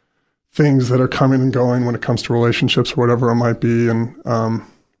have things that are coming and going when it comes to relationships or whatever it might be. And,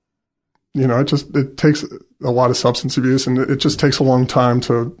 it takes a lot of substance abuse, and it just takes a long time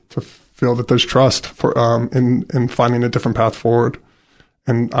to feel that there's trust for, in finding a different path forward.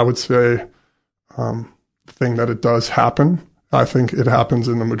 And I would say, the thing that it does happen, I think it happens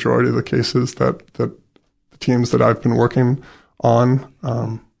in the majority of the cases that the teams that I've been working on,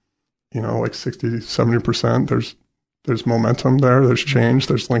 60, 70%, there's momentum there, there's change,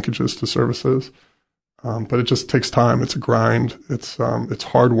 there's linkages to services. But it just takes time. It's a grind. It's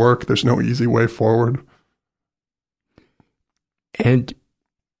hard work. There's no easy way forward. And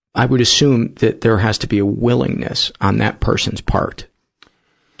I would assume that there has to be a willingness on that person's part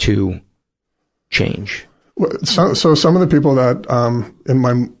to change. So some of the people that, in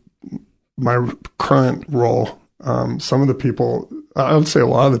my current role, some of the people, I would say a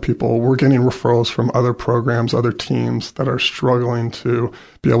lot of the people, we're getting referrals from other programs, other teams that are struggling to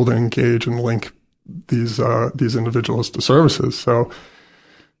be able to engage and link these individuals to services. So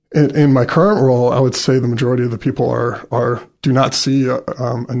in my current role, I would say the majority of the people do not see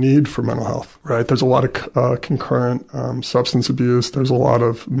a need for mental health, right? There's a lot of concurrent substance abuse. There's a lot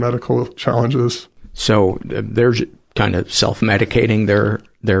of medical challenges. So they're kind of self-medicating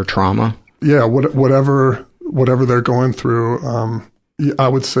their trauma? Yeah, whatever they're going through, I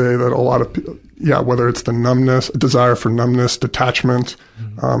would say that a lot of people, whether it's the numbness, desire for numbness, detachment,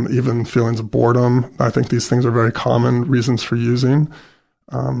 even feelings of boredom, I think these things are very common reasons for using.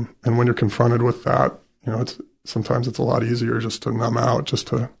 And when you're confronted with that, sometimes it's a lot easier just to numb out, just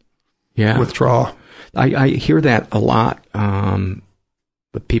to withdraw. I hear that a lot.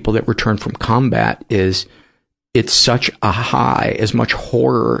 The people that return from combat it's such a high, as much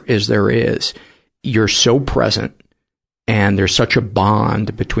horror as there is. You're so present, and there's such a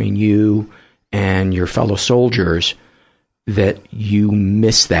bond between you and your fellow soldiers that you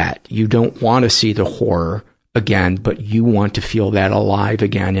miss that. You don't want to see the horror again, but you want to feel that alive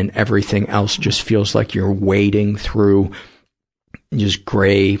again, and everything else just feels like you're wading through just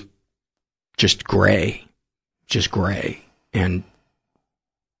gray. And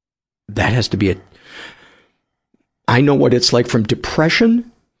that has to be I know what it's like from depression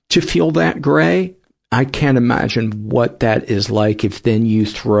to feel that gray. I can't imagine what that is like if then you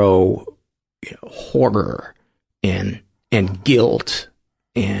throw horror and guilt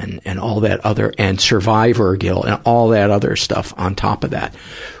and all that other, and survivor guilt and all that other stuff on top of that.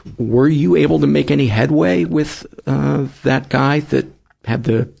 Were you able to make any headway with that guy that had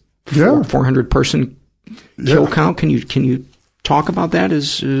the 400 person kill count? Can you talk about that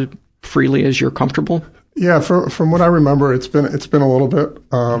as freely as you're comfortable? Yeah, from what I remember, it's been a little bit,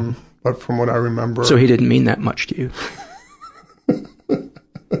 but from what I remember, so he didn't mean that much to you.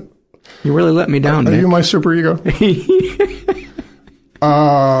 You really let me down, Are Nick. you my superego?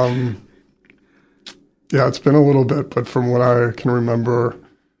 It's been a little bit, but from what I can remember,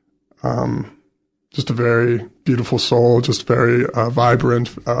 just a very beautiful soul, just very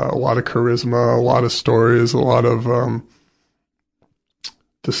vibrant, a lot of charisma, a lot of stories, a lot of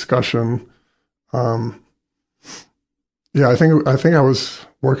discussion. I think I was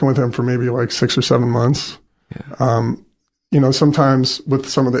working with him for maybe like 6 or 7 months. Yeah. Sometimes with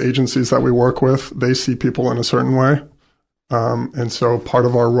some of the agencies that we work with, they see people in a certain way. And so part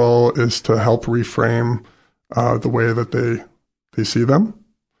of our role is to help reframe the way that they see them.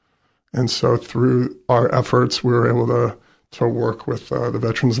 And so through our efforts, we were able to work with the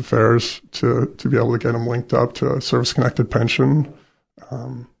Veterans Affairs to be able to get them linked up to a service-connected pension,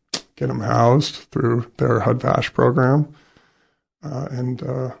 get them housed through their HUD-VASH program.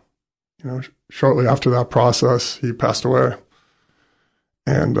 Shortly after that process, he passed away.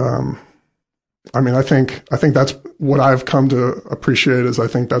 And, I think that's what I've come to appreciate is I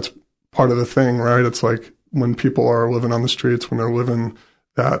think that's part of the thing, right? It's like when people are living on the streets, when they're living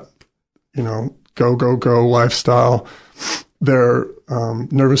that, go lifestyle, their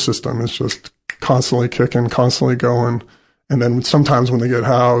nervous system is just constantly kicking, constantly going. And then sometimes when they get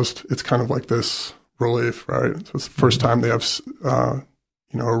housed, it's kind of like this relief, right? So it's the first time they have, a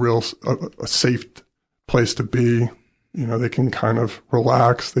safe place to be. They can kind of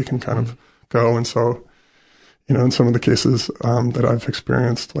relax, they can kind of go. And so, in some of the cases that I've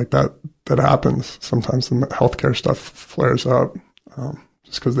experienced, like that happens. Sometimes the healthcare stuff flares up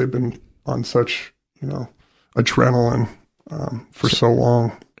just because they've been on such, adrenaline for so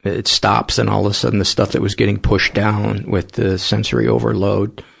long. it stops, and all of a sudden the stuff that was getting pushed down with the sensory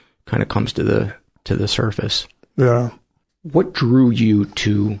overload kind of comes to the surface. Yeah. What drew you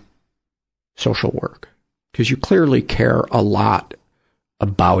to social work? Because you clearly care a lot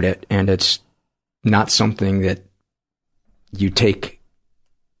about it, and it's not something that you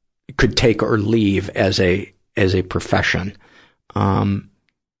could take or leave as a profession. I'm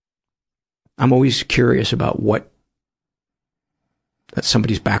always curious about what that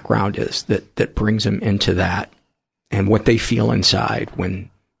somebody's background is that brings them into that, and what they feel inside when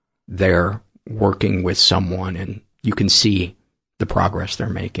they're working with someone and you can see the progress they're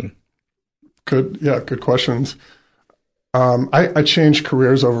making. Good questions. I changed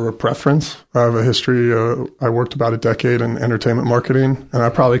careers over a preference. I have a history. I worked about a decade in entertainment marketing, and I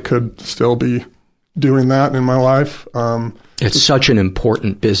probably could still be doing that in my life. It's such an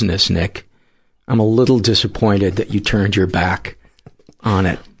important business, Nick. I'm a little disappointed that you turned your back on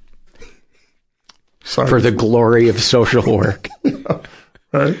it. Sorry. For the glory of social work. Yeah,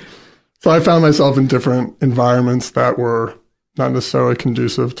 right. So I found myself in different environments that were not necessarily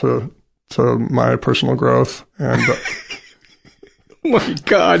conducive to my personal growth. And my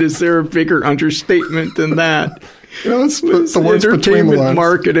God, is there a bigger understatement than that? It's the words between the lines.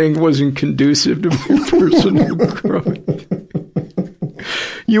 Marketing wasn't conducive to my personal growth.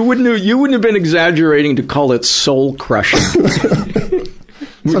 You wouldn't have been exaggerating to call it soul crushing.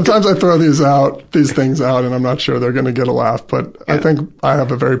 Sometimes I throw these things out, and I'm not sure they're going to get a laugh, but yeah. I think I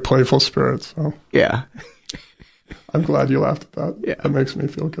have a very playful spirit. So yeah, I'm glad you laughed at that. Yeah, that makes me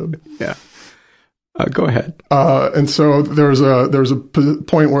feel good. Yeah, go ahead. And so there was a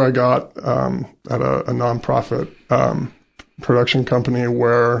point where I got at a nonprofit production company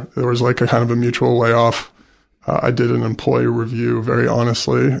where there was like a kind of a mutual layoff. I did an employee review very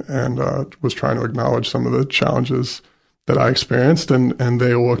honestly, and was trying to acknowledge some of the challenges that I experienced, and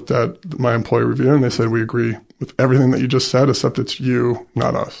they looked at my employee review and they said, we agree with everything that you just said, except it's you,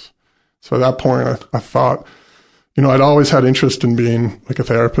 not us. So at that point, I thought, I'd always had interest in being like a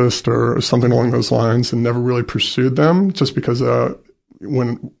therapist or something along those lines, and never really pursued them, just because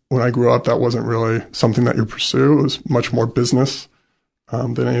when I grew up, that wasn't really something that you pursue. It was much more business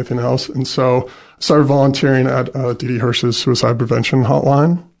than anything else. And so I started volunteering at Didi Hirsch's suicide prevention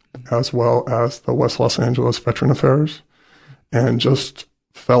hotline, as well as the West Los Angeles Veteran Affairs, and just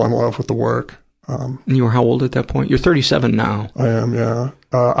fell in love with the work. And you were how old at that point? You're 37 now. I am, yeah.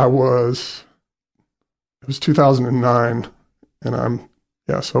 It was 2009, and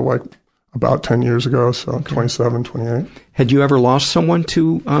so like about 10 years ago, so okay. 27, 28. Had you ever lost someone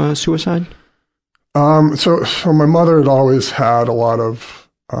to suicide? So my mother had always had a lot of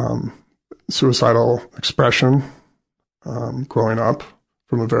suicidal expression growing up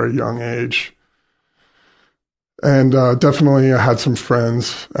from a very young age. And definitely I had some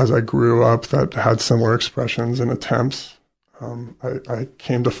friends as I grew up that had similar expressions and attempts. I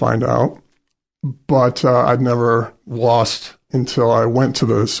came to find out, but I'd never lost until I went to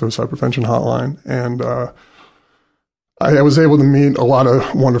the suicide prevention hotline. And I was able to meet a lot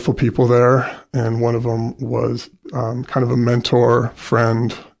of wonderful people there. And one of them was kind of a mentor,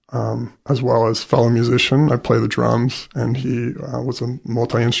 friend, as well as fellow musician. I play the drums, and he was a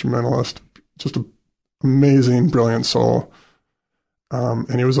multi-instrumentalist, just an amazing, brilliant soul.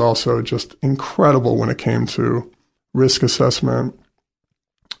 And he was also just incredible when it came to risk assessment.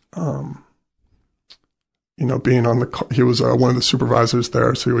 Being he was one of the supervisors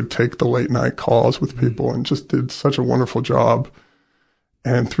there, so he would take the late night calls with people and just did such a wonderful job.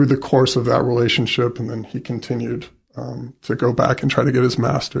 And through the course of that relationship, and then he continued to go back and try to get his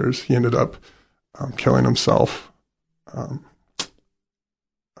master's. He ended up killing himself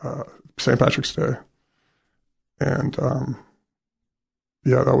St. Patrick's Day, and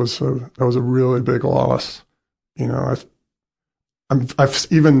that was a really big loss. I've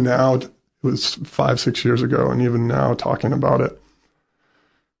even now, it was 5-6 years ago, and even now talking about it,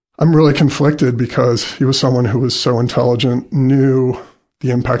 I'm really conflicted, because he was someone who was so intelligent, knew the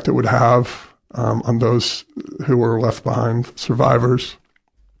impact it would have on those who were left behind, survivors.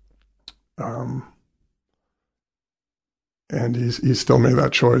 And he still made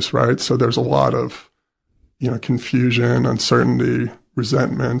that choice, right? So there's a lot of, confusion, uncertainty,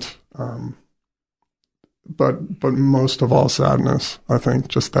 resentment, but most of all sadness. I think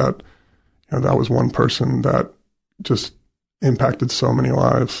just that, that was one person that just impacted so many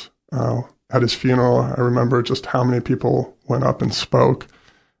lives. At his funeral, I remember just how many people went up and spoke,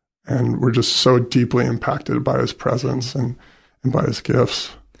 and were just so deeply impacted by his presence and by his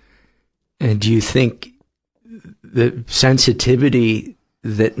gifts. And do you think the sensitivity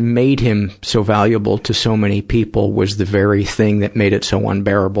that made him so valuable to so many people was the very thing that made it so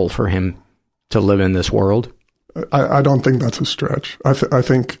unbearable for him to live in this world? I don't think that's a stretch. I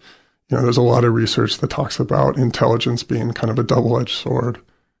think, there's a lot of research that talks about intelligence being kind of a double-edged sword.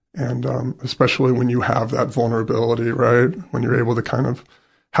 And especially when you have that vulnerability, right? When you're able to kind of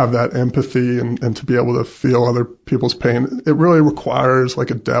have that empathy and to be able to feel other people's pain, it really requires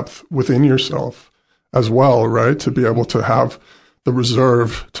like a depth within yourself as well, right? To be able to have the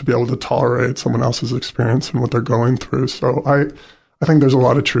reserve to be able to tolerate someone else's experience and what they're going through. So I think there's a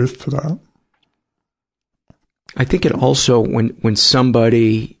lot of truth to that. I think it also, when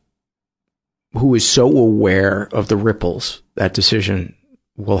somebody who is so aware of the ripples that decision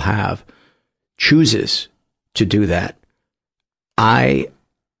will have chooses to do that, I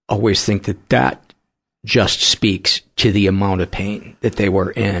always think that just speaks to the amount of pain that they were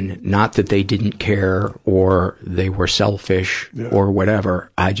in, not that they didn't care or they were selfish or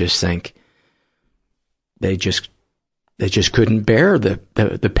whatever. I just think they just couldn't bear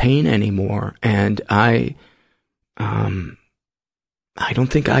the pain anymore. And I don't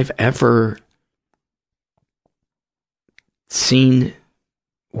think I've ever seen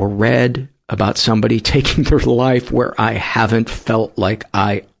or read about somebody taking their life where I haven't felt like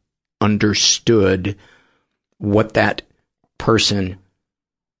I understood what that person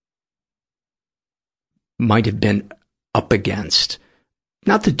might have been up against.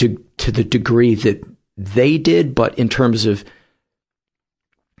 Not to the degree that they did, but in terms of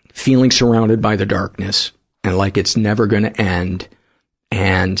feeling surrounded by the darkness and like it's never going to end.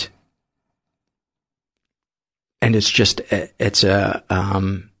 And it's just, it's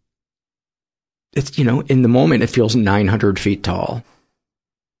in the moment, it feels 900 feet tall.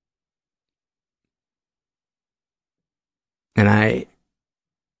 And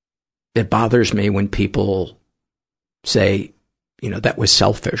it bothers me when people say, that was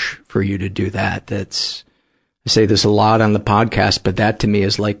selfish for you to do that. I say this a lot on the podcast, but that to me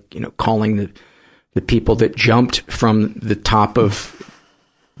is like, calling the people that jumped from the top of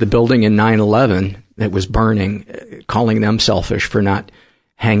the building in 9/11 that was burning, calling them selfish for not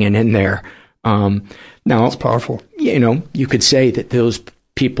hanging in there. Now it's powerful. You could say that those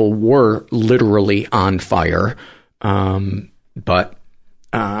people were literally on fire. But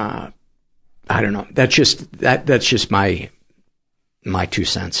I don't know. That's just my 2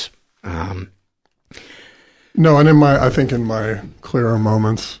 cents. No, and I think in my clearer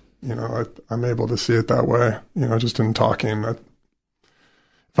moments, I'm able to see it that way. Just in talking,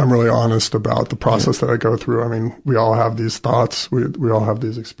 if I'm really honest about the process that I go through, I mean, we all have these thoughts. We all have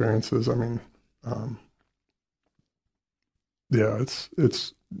these experiences. I mean, it's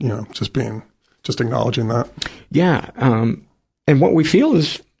just acknowledging that. Yeah. And what we feel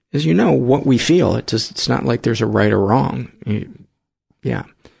is what we feel. It's not like there's a right or wrong. Yeah.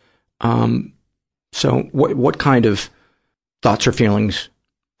 So what kind of thoughts or feelings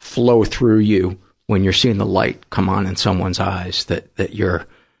flow through you when you're seeing the light come on in someone's eyes that you're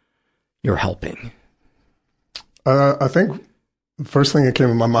helping? I think the first thing that came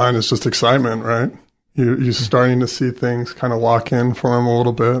to my mind is just excitement, right? You're starting to see things kind of lock in for them a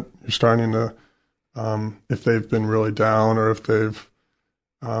little bit. You're starting to, if they've been really down or if they've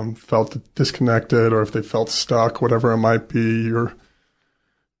felt disconnected or if they felt stuck, whatever it might be,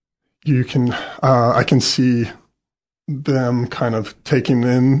 I can see them kind of taking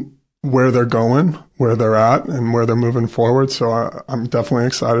in where they're going, where they're at, and where they're moving forward. So I'm definitely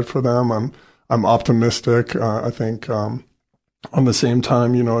excited for them. I'm optimistic. I think on the same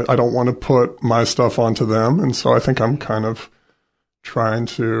time, I don't want to put my stuff onto them, and so I think I'm kind of trying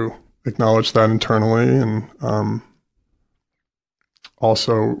to acknowledge that internally, and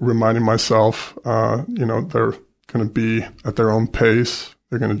also reminding myself, they're going to be at their own pace.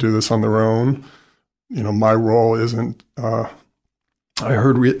 They're going to do this on their own. My role isn't. I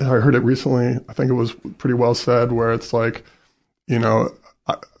heard it recently. I think it was pretty well said, where it's like,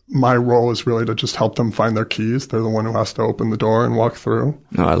 my role is really to just help them find their keys. They're the one who has to open the door and walk through.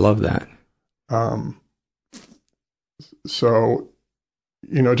 Oh, I love that. So,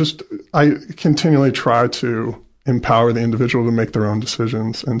 I continually try to empower the individual to make their own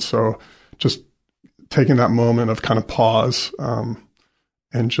decisions. And so just taking that moment of kind of pause,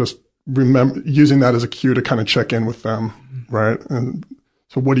 and just remember using that as a cue to kind of check in with them. Right. And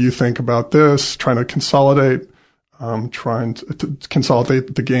so what do you think about this? Trying to consolidate, trying to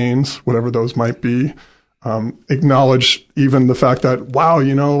consolidate the gains, whatever those might be. Acknowledge even the fact that, wow,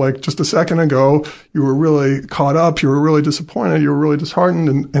 like just a second ago, you were really caught up. You were really disappointed. You were really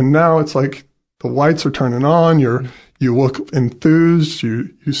disheartened. And now it's like the lights are turning on. You look enthused.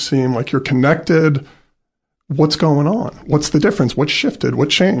 You seem like you're connected what's going on? What's the difference? What shifted? What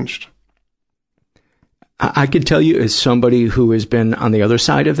changed? I could tell you, as somebody who has been on the other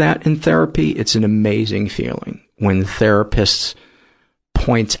side of that in therapy, it's an amazing feeling when therapists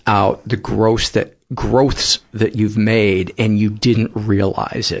point out the growths that you've made and you didn't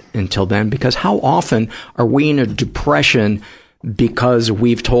realize it until then. Because how often are we in a depression because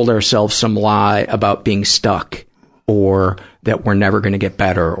we've told ourselves some lie about being stuck, or that we're never going to get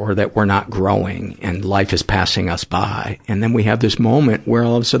better, or that we're not growing and life is passing us by. And then we have this moment where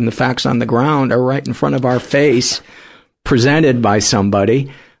all of a sudden the facts on the ground are right in front of our face, presented by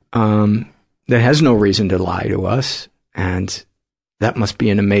somebody that has no reason to lie to us. And that must be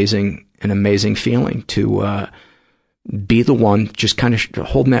an amazing feeling to be the one just kind of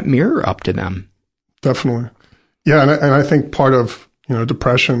holding that mirror up to them. Definitely. Yeah, and I think part of,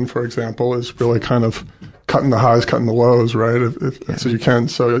 depression, for example, is really kind of cutting the highs, cutting the lows, right? As you can.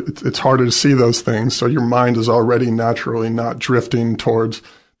 So it's harder to see those things. So your mind is already naturally not drifting towards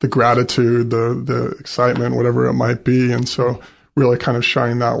the gratitude, the excitement, whatever it might be. And so really kind of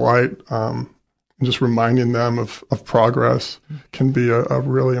shining that light, and just reminding them of progress can be a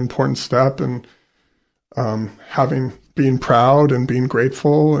really important step. And being proud and being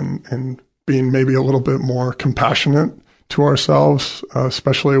grateful and being maybe a little bit more compassionate to ourselves,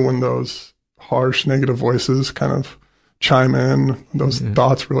 especially when those harsh negative voices kind of chime in, those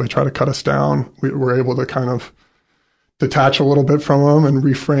thoughts really try to cut us down. We're able to kind of detach a little bit from them and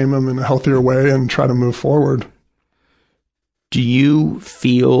reframe them in a healthier way and try to move forward. Do you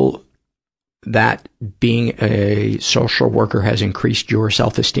feel that being a social worker has increased your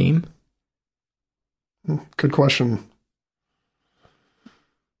self-esteem? Good question.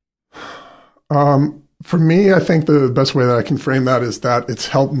 For me, I think the best way that I can frame that is that it's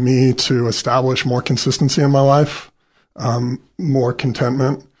helped me to establish more consistency in my life, more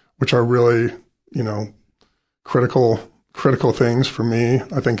contentment, which are really, critical things for me.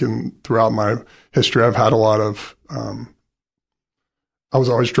 I think throughout my history, I've had a lot of, I was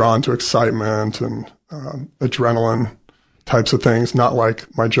always drawn to excitement and adrenaline types of things. Not like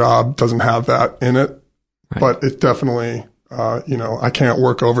my job doesn't have that in it, right. But it definitely, I can't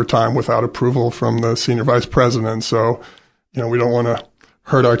work overtime without approval from the senior vice president. So, we don't want to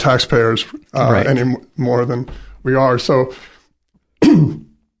hurt our taxpayers right. any more than we are. So I'm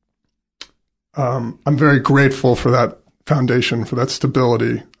very grateful for that foundation, for that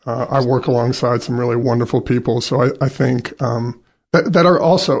stability. I work alongside some really wonderful people. So I think that are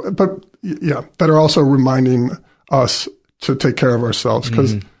also reminding us to take care of ourselves,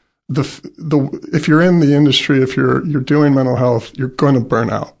 because if you're in the industry, if you're doing mental health, you're going to burn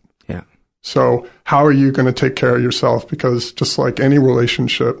out. Yeah. So how are you going to take care of yourself? Because just like any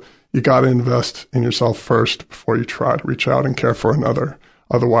relationship, you got to invest in yourself first before you try to reach out and care for another.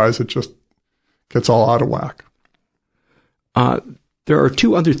 Otherwise, it just gets all out of whack. There are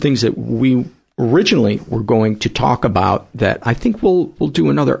two other things that we originally were going to talk about that I think we'll do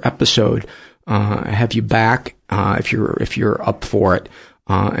another episode. Have you back if you're up for it.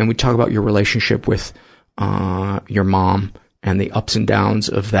 And we talk about your relationship with your mom and the ups and downs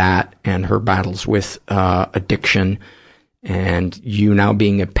of that and her battles with addiction, and you now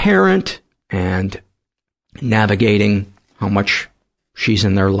being a parent and navigating how much she's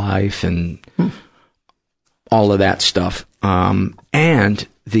in their life and all of that stuff. And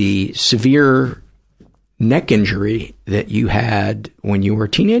the severe neck injury that you had when you were a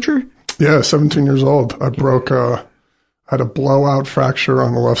teenager? Yeah, 17 years old. I had a blowout fracture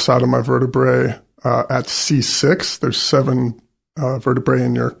on the left side of my vertebrae at C6. There's 7 vertebrae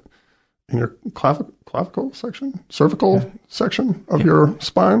in your clavicle section, cervical section of your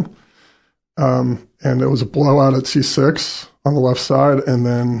spine. And it was a blowout at C6 on the left side, and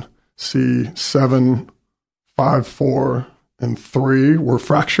then C7, 5, 4, and 3 were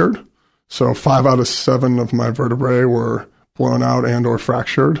fractured. So 5 out of 7 of my vertebrae were blown out and or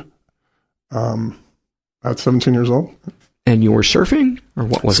fractured at 17 years old. And you were surfing, or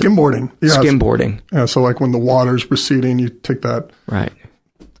what was skimboarding? It? Yeah, skimboarding. Yeah, so like when the water's receding, you take that right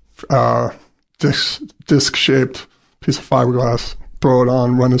disc-shaped piece of fiberglass, throw it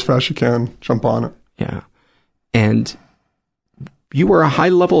on, run as fast as you can, jump on it. Yeah. And you were a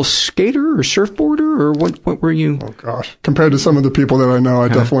high-level skater or surfboarder, or what were you? Oh, gosh. Compared to some of the people that I know, I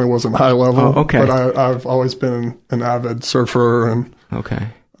definitely wasn't high-level. Oh, okay. But I've always been an avid surfer, and okay.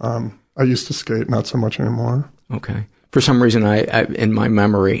 I used to skate, not so much anymore. Okay. For some reason, I in my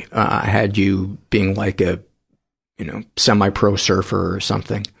memory, I had you being like a, semi-pro surfer or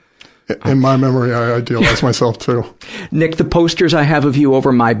something. In my memory, I idealize myself too. Nick, the posters I have of you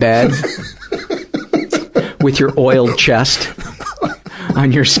over my bed with your oiled chest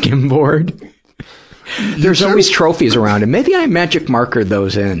on your skimboard. There's always trophies around, and maybe I magic marker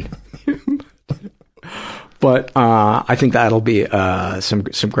those in. But I think that'll be some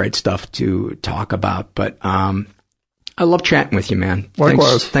great stuff to talk about. But I love chatting with you, man.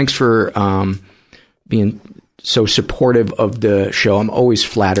 Likewise. Thanks for being so supportive of the show. I'm always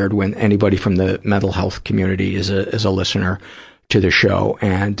flattered when anybody from the mental health community is a listener to the show,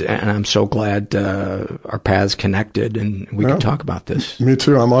 and I'm so glad our paths connected and we can talk about this. Me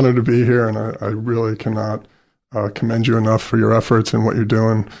too. I'm honored to be here, and I really cannot commend you enough for your efforts and what you're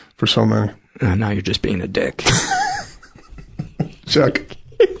doing for so many. Now you're just being a dick. Check.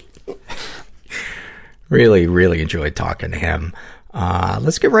 Really, really enjoyed talking to him.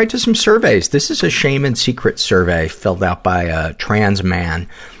 Let's get right to some surveys. This is a shame and secret survey filled out by a trans man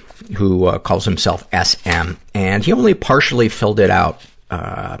who calls himself SM, and he only partially filled it out,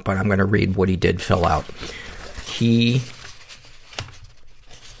 but I'm going to read what he did fill out. He,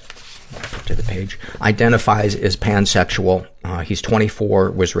 to the page, identifies as pansexual. He's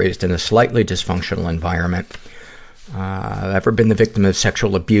 24, was raised in a slightly dysfunctional environment. Ever been the victim of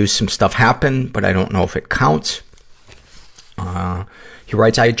sexual abuse? Some stuff happened, but I don't know if it counts. He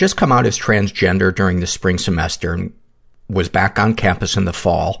writes, I had just come out as transgender during the spring semester and was back on campus in the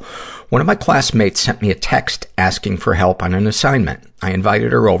fall. One of my classmates sent me a text asking for help on an assignment. I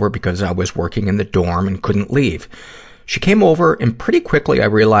invited her over because I was working in the dorm and couldn't leave. She came over, and pretty quickly I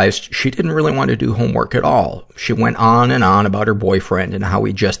realized she didn't really want to do homework at all. She went on and on about her boyfriend and how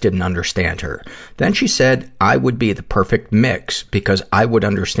he just didn't understand her. Then she said I would be the perfect mix because I would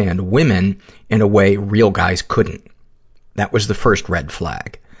understand women in a way real guys couldn't. That was the first red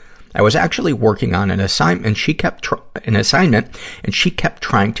flag. I was actually working on an assignment, and she kept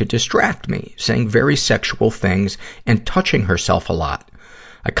trying to distract me, saying very sexual things and touching herself a lot.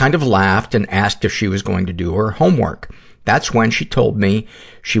 I kind of laughed and asked if she was going to do her homework. That's when she told me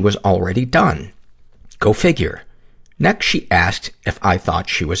she was already done. Go figure. Next, she asked if I thought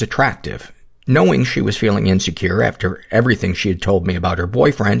she was attractive. Knowing she was feeling insecure after everything she had told me about her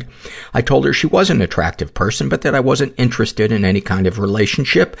boyfriend, I told her she was an attractive person, but that I wasn't interested in any kind of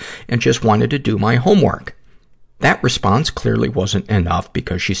relationship and just wanted to do my homework. That response clearly wasn't enough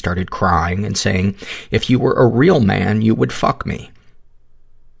because she started crying and saying, if you were a real man, you would fuck me.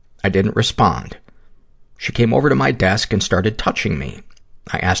 I didn't respond. She came over to my desk and started touching me.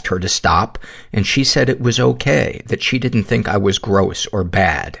 I asked her to stop, and she said it was okay, that she didn't think I was gross or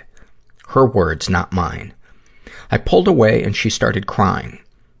bad. Her words, not mine. I pulled away and she started crying.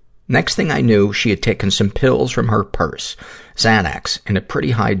 Next thing I knew, she had taken some pills from her purse, Xanax, and a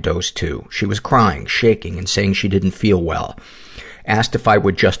pretty high dose too. She was crying, shaking, and saying she didn't feel well. Asked if I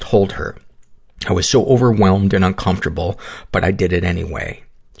would just hold her. I was so overwhelmed and uncomfortable, but I did it anyway.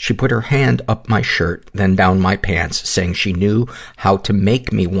 She put her hand up my shirt, then down my pants, saying she knew how to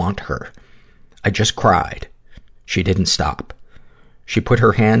make me want her. I just cried. She didn't stop. She put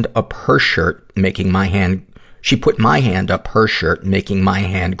her hand up her shirt, she put my hand up her shirt, making my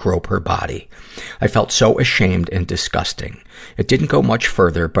hand grope her body. I felt so ashamed and disgusting. It didn't go much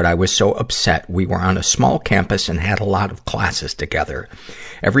further, but I was so upset. We were on a small campus and had a lot of classes together.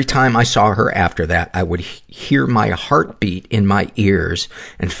 Every time I saw her after that, I would hear my heartbeat in my ears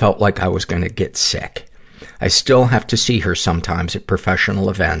and felt like I was going to get sick. I still have to see her sometimes at professional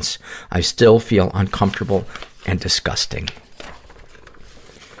events. I still feel uncomfortable and disgusting.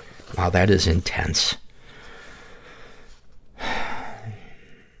 Wow, that is intense.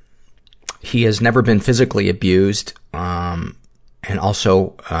 He has never been physically abused, and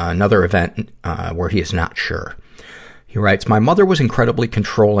also another event where he is not sure. He writes, my mother was incredibly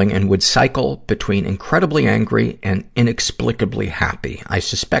controlling and would cycle between incredibly angry and inexplicably happy. I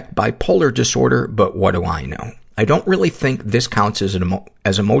suspect bipolar disorder, but what do I know? I don't really think this counts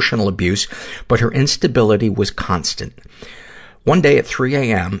as emotional abuse, but her instability was constant. One day at 3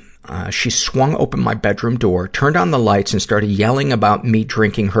 a.m., she swung open my bedroom door, turned on the lights, and started yelling about me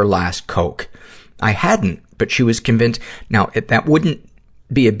drinking her last Coke. I hadn't, but she was convinced. Now, that wouldn't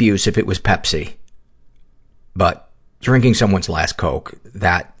be abuse if it was Pepsi. But drinking someone's last Coke,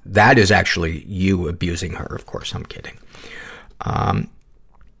 that is actually you abusing her. Of course, I'm kidding.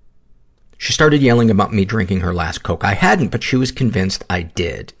 She started yelling about me drinking her last Coke. I hadn't, but she was convinced I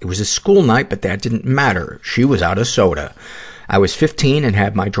did. It was a school night, but that didn't matter. She was out of soda. I was 15 and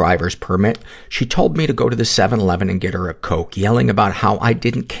had my driver's permit. She told me to go to the 7-Eleven and get her a Coke, yelling about how I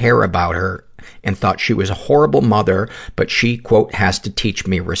didn't care about her and thought she was a horrible mother, but she, quote, has to teach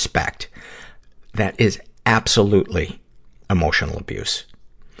me respect. That is absolutely emotional abuse.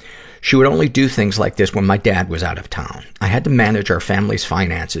 She would only do things like this when my dad was out of town. I had to manage our family's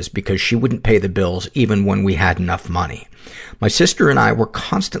finances because she wouldn't pay the bills even when we had enough money. My sister and I were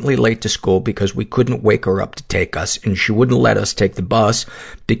constantly late to school because we couldn't wake her up to take us, and she wouldn't let us take the bus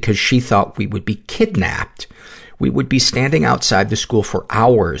because she thought we would be kidnapped. We would be standing outside the school for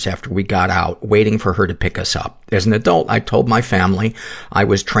hours after we got out, waiting for her to pick us up. As an adult, I told my family I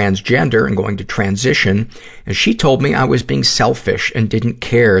was transgender and going to transition, and she told me I was being selfish and didn't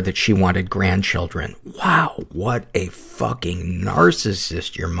care that she wanted grandchildren. Wow, what a fucking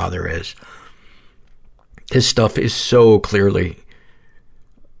narcissist your mother is. This stuff is so clearly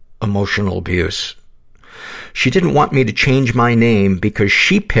emotional abuse. She didn't want me to change my name because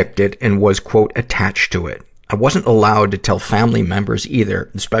she picked it and was, quote, attached to it. I wasn't allowed to tell family members either,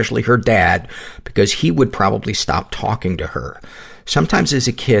 especially her dad, because he would probably stop talking to her. Sometimes as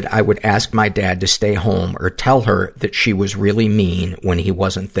a kid, I would ask my dad to stay home or tell her that she was really mean when he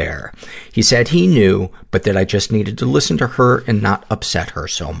wasn't there. He said he knew, but that I just needed to listen to her and not upset her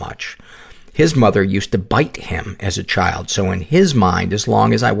so much. His mother used to bite him as a child, so in his mind, as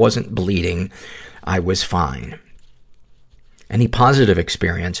long as I wasn't bleeding, I was fine. Any positive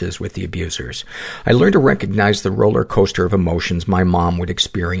experiences with the abusers? I learned to recognize the roller coaster of emotions my mom would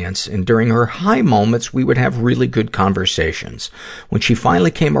experience, and during her high moments, we would have really good conversations. When she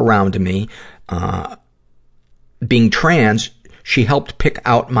finally came around to me, being trans, she helped pick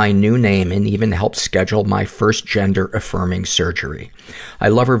out my new name and even helped schedule my first gender-affirming surgery. I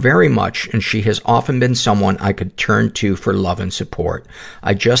love her very much, and she has often been someone I could turn to for love and support.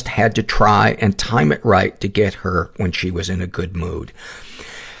 I just had to try and time it right to get her when she was in a good mood.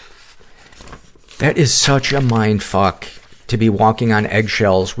 That is such a mind fuck, to be walking on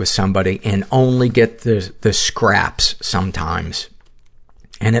eggshells with somebody and only get the scraps sometimes.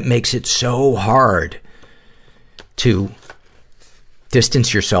 And it makes it so hard to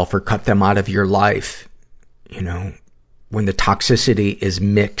distance yourself or cut them out of your life, you know, when the toxicity is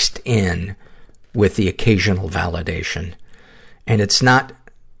mixed in with the occasional validation. And it's not,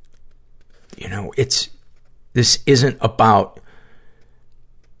 you know, this isn't about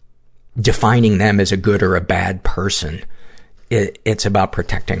defining them as a good or a bad person. It's about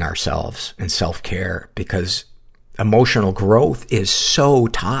protecting ourselves and self-care, because emotional growth is so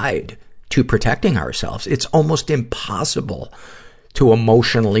tied to protecting ourselves. It's almost impossible to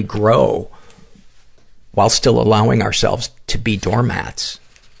emotionally grow while still allowing ourselves to be doormats.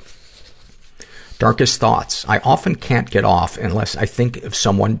 Darkest thoughts. I often can't get off unless I think of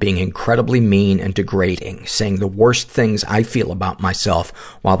someone being incredibly mean and degrading, saying the worst things I feel about myself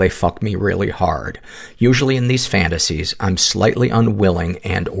while they fuck me really hard. Usually in these fantasies, I'm slightly unwilling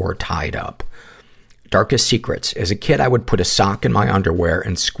and or tied up. Darkest secrets. As a kid, I would put a sock in my underwear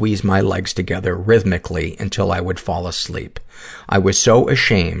and squeeze my legs together rhythmically until I would fall asleep. I was so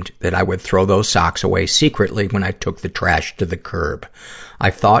ashamed that I would throw those socks away secretly when I took the trash to the curb. I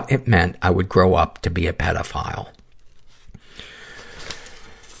thought it meant I would grow up to be a pedophile.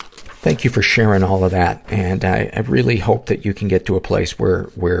 Thank you for sharing all of that. And I really hope that you can get to a place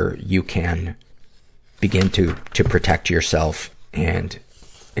where you can begin to protect yourself and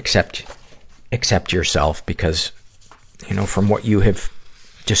accept yourself, because, you know, from what you have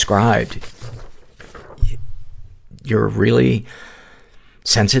described, you're a really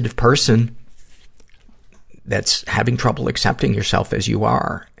sensitive person that's having trouble accepting yourself as you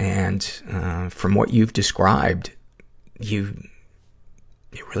are. And from what you've described, you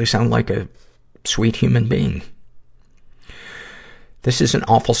really sound like a sweet human being. This is an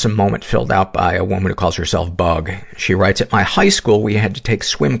awfulsome moment filled out by a woman who calls herself Bug. She writes, at my high school, we had to take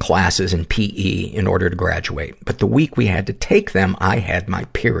swim classes in PE in order to graduate. But the week we had to take them, I had my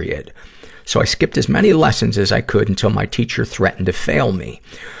period. So I skipped as many lessons as I could until my teacher threatened to fail me,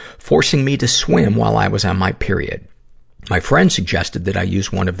 forcing me to swim while I was on my period. My friend suggested that I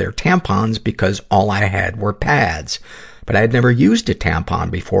use one of their tampons because all I had were pads. But I had never used a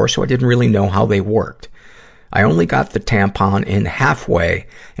tampon before, so I didn't really know how they worked. I only got the tampon in halfway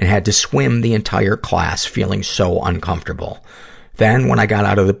and had to swim the entire class, feeling so uncomfortable. Then, when I got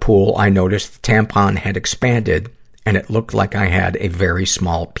out of the pool, I noticed the tampon had expanded and it looked like I had a very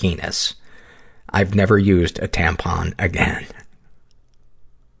small penis. I've never used a tampon again.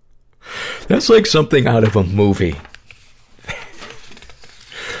 That's like something out of a movie.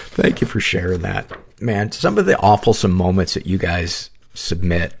 Thank you for sharing that. Man, some of the awfulsome moments that you guys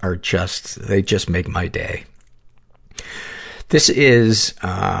submit are they just make my day. This is,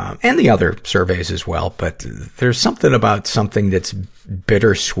 and the other surveys as well, but there's something about something that's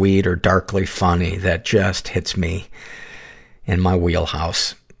bittersweet or darkly funny that just hits me in my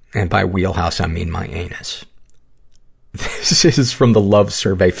wheelhouse. And by wheelhouse, I mean my anus. This is from the love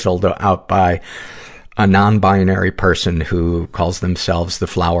survey filled out by a non-binary person who calls themselves the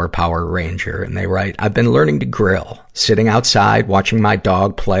Flower Power Ranger. And they write, I've been learning to grill, sitting outside, watching my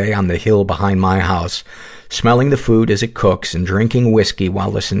dog play on the hill behind my house, smelling the food as it cooks, and drinking whiskey while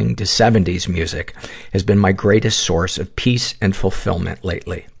listening to 70s music has been my greatest source of peace and fulfillment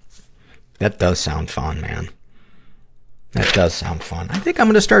lately. That does sound fun, man. That does sound fun. I think I'm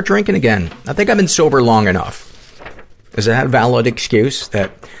going to start drinking again. I think I've been sober long enough. Is that a valid excuse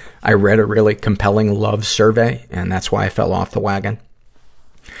that I read a really compelling love survey and that's why I fell off the wagon?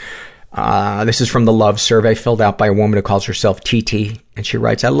 This is from the love survey filled out by a woman who calls herself TT. And she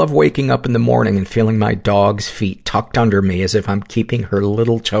writes, I love waking up in the morning and feeling my dog's feet tucked under me as if I'm keeping her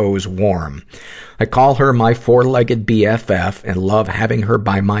little toes warm. I call her my four-legged BFF and love having her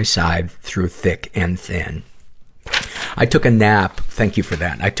by my side through thick and thin. I took a nap. Thank you for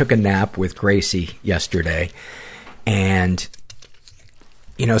that. I took a nap with Gracie yesterday. And,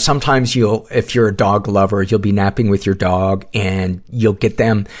 you know, sometimes if you're a dog lover, you'll be napping with your dog and you'll get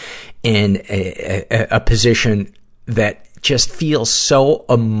them in a position that just feels so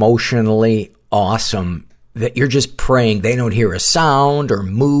emotionally awesome that you're just praying they don't hear a sound or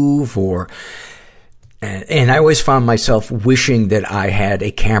move and I always found myself wishing that I had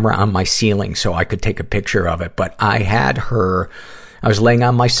a camera on my ceiling so I could take a picture of it. But I was laying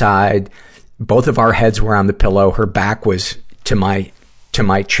on my side. Both of our heads were on the pillow. Her back was to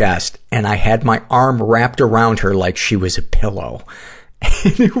my chest, and I had my arm wrapped around her like she was a pillow.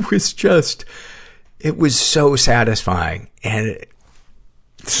 And it was so satisfying. And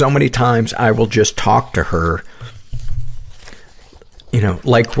so many times I will just talk to her, you know,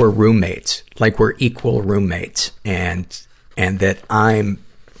 like we're roommates, like we're equal roommates. And that I'm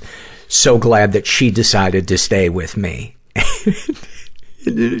so glad that she decided to stay with me.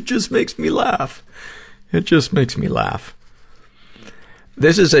 It just makes me laugh. It just makes me laugh.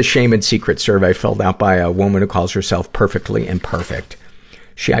 This is a shame and secret survey filled out by a woman who calls herself Perfectly Imperfect.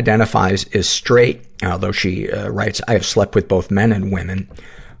 She identifies as straight, although she writes, I have slept with both men and women.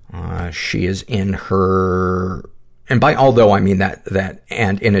 She is in her, and by although I mean that,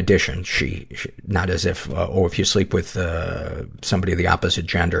 and in addition, she not as if, if you sleep with somebody of the opposite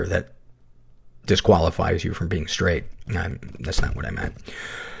gender, that disqualifies you from being straight. That's not what I meant.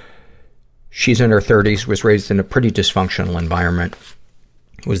 She's in her 30s, was raised in a pretty dysfunctional environment,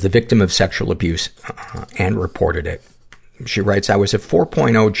 was the victim of sexual abuse, and reported it. She writes, I was a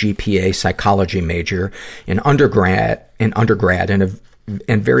 4.0 GPA psychology major in undergrad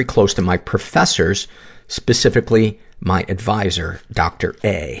and very close to my professors, specifically my advisor, Dr.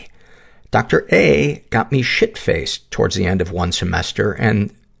 A. Dr. A got me shit-faced towards the end of one semester,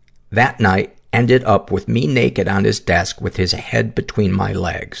 and that night ended up with me naked on his desk with his head between my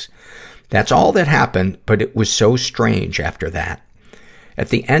legs. That's all that happened, but it was so strange after that. At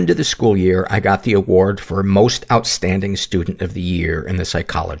the end of the school year, I got the award for Most Outstanding Student of the Year in the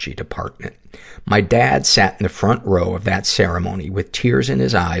psychology department. My dad sat in the front row of that ceremony with tears in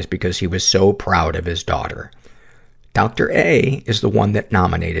his eyes because he was so proud of his daughter. Dr. A is the one that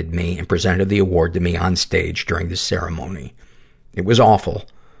nominated me and presented the award to me on stage during the ceremony. It was awful,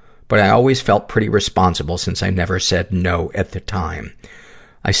 but I always felt pretty responsible since I never said no at the time.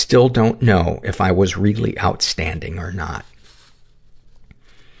 I still don't know if I was really outstanding or not.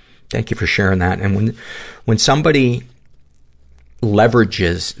 Thank you for sharing that. And when somebody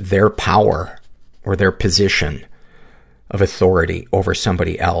leverages their power or their position of authority over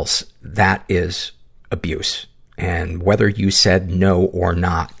somebody else, that is abuse. And whether you said no or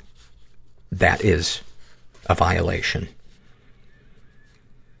not, that is a violation.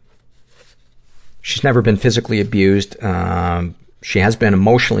 She's never been physically abused. She has been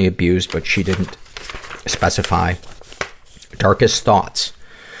emotionally abused, but she didn't specify. Darkest thoughts.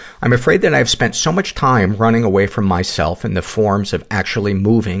 I'm afraid that I've spent so much time running away from myself in the forms of actually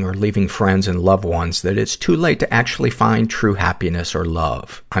moving or leaving friends and loved ones that it's too late to actually find true happiness or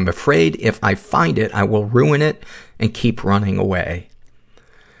love. I'm afraid if I find it, I will ruin it and keep running away.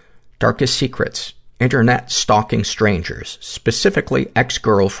 Darkest secrets. Internet stalking strangers, specifically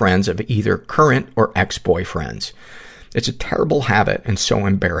ex-girlfriends of either current or ex-boyfriends. It's a terrible habit and so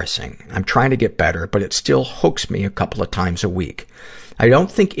embarrassing. I'm trying to get better, but it still hooks me a couple of times a week. I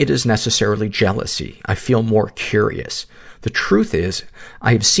don't think it is necessarily jealousy. I feel more curious. The truth is,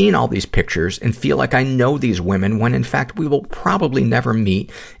 I have seen all these pictures and feel like I know these women when in fact we will probably never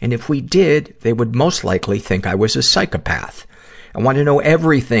meet, and if we did, they would most likely think I was a psychopath. I want to know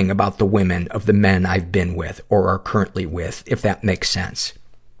everything about the women of the men I've been with or are currently with, if that makes sense.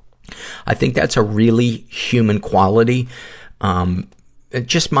 I think that's a really human quality.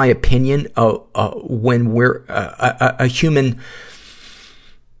 just my opinion, when we're a human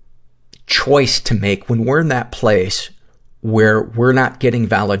choice to make, when we're in that place where we're not getting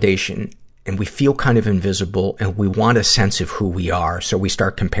validation and we feel kind of invisible and we want a sense of who we are, so we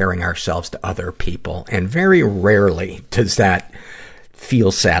start comparing ourselves to other people. And very rarely does that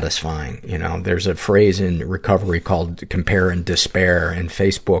feel satisfying. You know, there's a phrase in recovery called compare and despair, and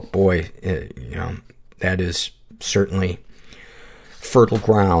Facebook, boy, you know, that is certainly fertile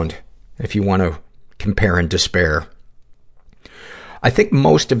ground if you want to compare and despair. I think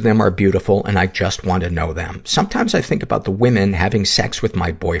most of them are beautiful and I just want to know them. Sometimes I think about the women having sex with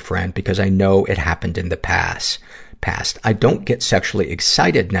my boyfriend because I know it happened in the past. I don't get sexually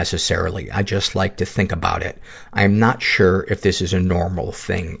excited necessarily. I just like to think about it. I am not sure if this is a normal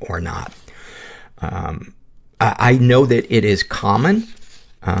thing or not. I know that it is common.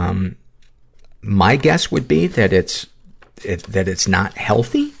 My guess would be that it's not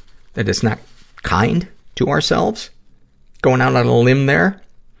healthy, that it's not kind to ourselves. Going out on a limb there.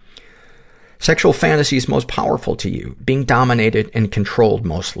 Sexual fantasies most powerful to you. Being dominated and controlled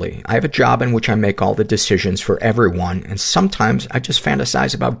mostly. I have a job in which I make all the decisions for everyone, and sometimes I just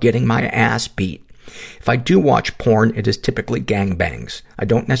fantasize about getting my ass beat. If I do watch porn, it is typically gangbangs. I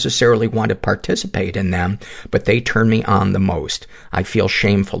don't necessarily want to participate in them, but they turn me on the most. I feel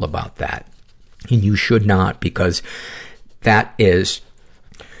shameful about that. And you should not, because that is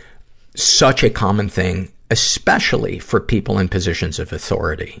such a common thing, especially for people in positions of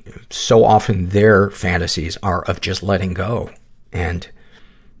authority. So often their fantasies are of just letting go and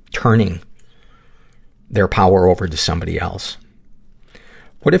turning their power over to somebody else.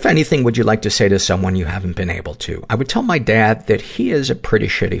 What, if anything, would you like to say to someone you haven't been able to? I would tell my dad that he is a pretty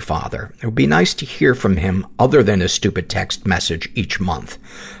shitty father. It would be nice to hear from him other than a stupid text message each month.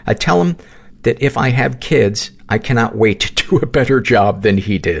 I tell him that if I have kids, I cannot wait to do a better job than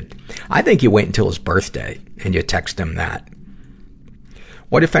he did. I think you wait until his birthday and you text him that.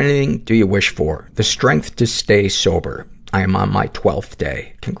 What, if anything, do you wish for? The strength to stay sober. I am on my 12th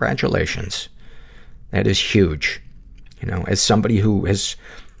day. Congratulations. That is huge. You know, as somebody who has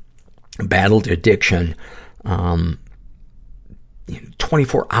battled addiction,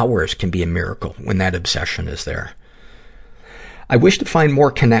 24 hours can be a miracle when that obsession is there. I wish to find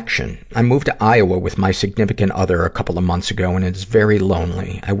more connection. I moved to Iowa with my significant other a couple of months ago, and it's very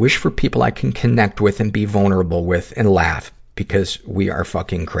lonely. I wish for people I can connect with and be vulnerable with and laugh, because we are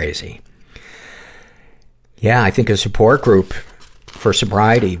fucking crazy. Yeah, I think a support group for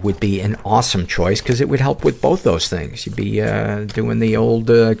sobriety would be an awesome choice, because it would help with both those things. You'd be doing the old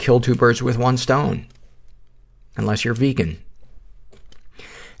kill two birds with one stone, unless you're vegan.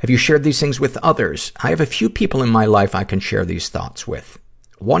 Have you shared these things with others? I have a few people in my life I can share these thoughts with.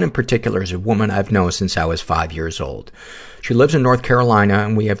 One in particular is a woman I've known since I was 5 years old. She lives in North Carolina,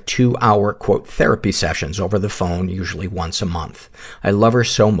 and we have 2-hour, quote, therapy sessions over the phone, usually once a month. I love her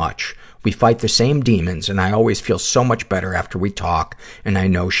so much. We fight the same demons, and I always feel so much better after we talk, and I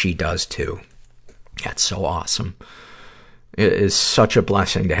know she does too. That's so awesome. It is such a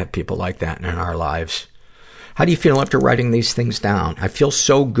blessing to have people like that in our lives. How do you feel after writing these things down? I feel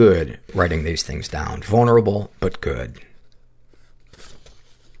so good writing these things down. Vulnerable, but good.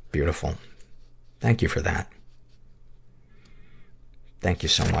 Beautiful. Thank you for that. Thank you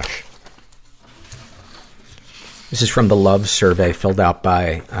so much. This is from the Love Survey, filled out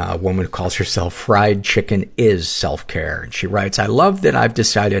by a woman who calls herself Fried Chicken is Self-Care. And she writes, I love that I've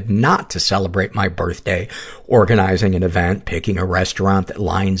decided not to celebrate my birthday, organizing an event, picking a restaurant that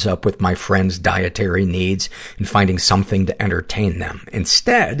lines up with my friends' dietary needs, and finding something to entertain them.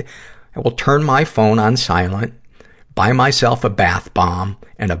 Instead, I will turn my phone on silent, buy myself a bath bomb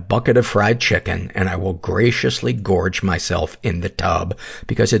and a bucket of fried chicken, and I will graciously gorge myself in the tub,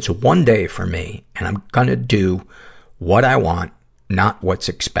 because it's one day for me, and I'm gonna do what I want, not what's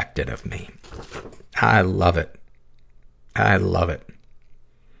expected of me. I love it. I love it.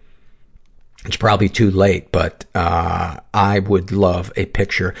 It's probably too late, but I would love a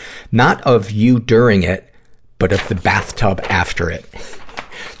picture, not of you during it, but of the bathtub after it.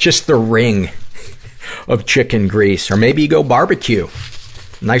 Just the ring of chicken grease. Or maybe you go barbecue.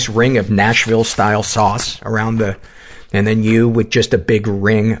 Nice ring of Nashville-style sauce around and then you with just a big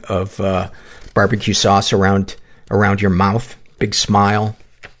ring of barbecue sauce around your mouth. Big smile.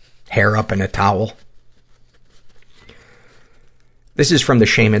 Hair up in a towel. This is from the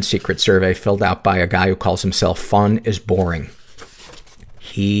Shame and Secret survey, filled out by a guy who calls himself Fun is Boring.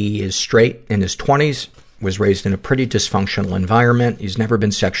 He is straight, in his 20s, was raised in a pretty dysfunctional environment. He's never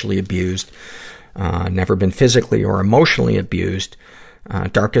been sexually abused, never been physically or emotionally abused,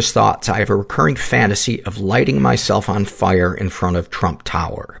 Darkest thoughts. I have a recurring fantasy of lighting myself on fire in front of Trump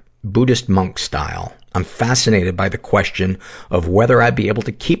Tower, Buddhist monk style. I'm fascinated by the question of whether I'd be able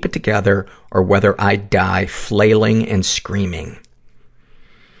to keep it together or whether I'd die flailing and screaming.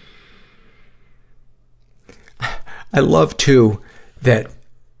 I love, too, that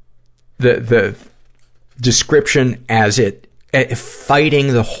the description as fighting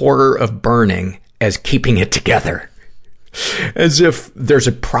the horror of burning as keeping it together. As if there's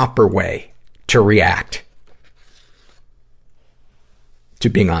a proper way to react to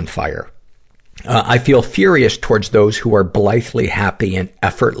being on fire. I feel furious towards those who are blithely happy and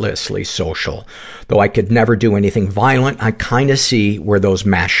effortlessly social. Though I could never do anything violent, I kind of see where those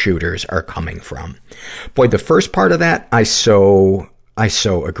mass shooters are coming from. Boy, the first part of that, I so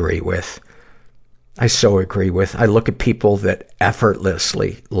agree with. I look at people that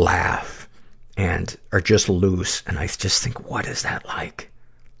effortlessly laugh and are just loose, and I just think, what is that like?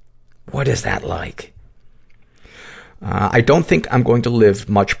 What is that like? I don't think I'm going to live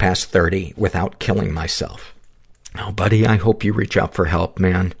much past 30 without killing myself. Oh, buddy, I hope you reach out for help,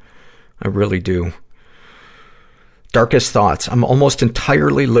 man. I really do. Darkest thoughts. I'm almost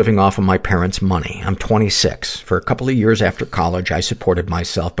entirely living off of my parents' money. I'm 26. For a couple of years after college, I supported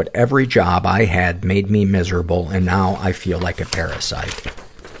myself, but every job I had made me miserable, and now I feel like a parasite.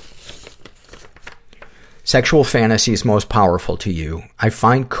 Sexual fantasies most powerful to you. I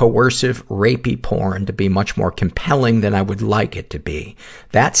find coercive, rapey porn to be much more compelling than I would like it to be.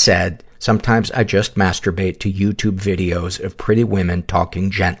 That said, sometimes I just masturbate to YouTube videos of pretty women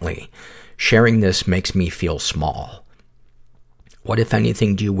talking gently. Sharing this makes me feel small. What, if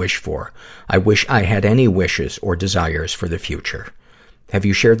anything, do you wish for? I wish I had any wishes or desires for the future. Have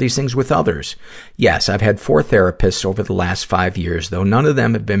you shared these things with others? Yes, I've had 4 therapists over the last 5 years, though none of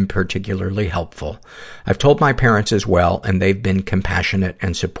them have been particularly helpful. I've told my parents as well, and they've been compassionate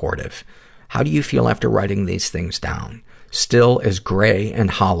and supportive. How do you feel after writing these things down? Still as gray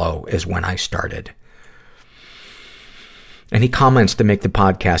and hollow as when I started. Any comments to make the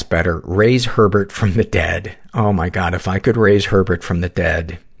podcast better? Raise Herbert from the dead. Oh my God, if I could raise Herbert from the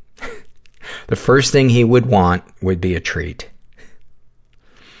dead, the first thing he would want would be a treat.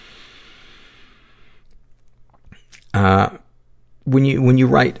 When you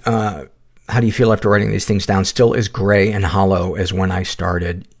write, how do you feel after writing these things down? Still as gray and hollow as when I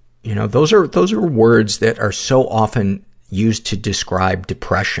started. You know, those are words that are so often used to describe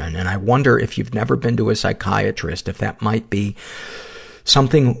depression. And I wonder if you've never been to a psychiatrist, if that might be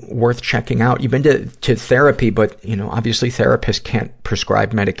something worth checking out. You've been to therapy, but, you know, obviously therapists can't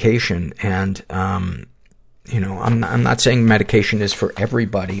prescribe medication. And, you know, I'm not saying medication is for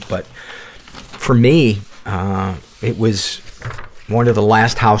everybody, but for me, it was one of the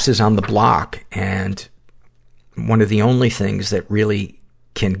last houses on the block, and one of the only things that really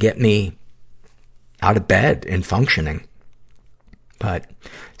can get me out of bed and functioning. But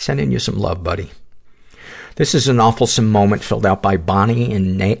sending you some love, buddy. This is an awfulsome moment filled out by Bonnie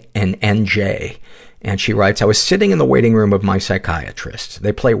and NJ. And she writes, I was sitting in the waiting room of my psychiatrist.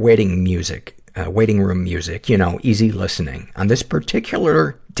 They play waiting room music, you know, easy listening. On this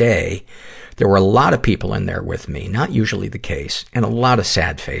particular day, there were a lot of people in there with me, not usually the case, and a lot of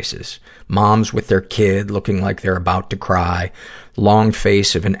sad faces. Moms with their kid looking like they're about to cry, long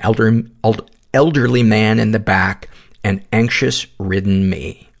face of an elderly man in the back, and anxious-ridden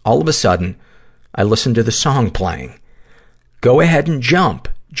me. All of a sudden, I listened to the song playing. Go ahead and jump.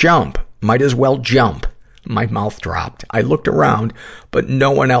 Jump. Might as well jump. My mouth dropped. I looked around, but no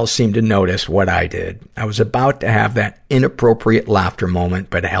one else seemed to notice what I did. I was about to have that inappropriate laughter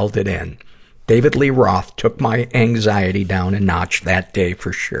moment, but held it in. David Lee Roth took my anxiety down a notch that day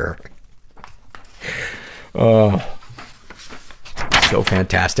for sure. So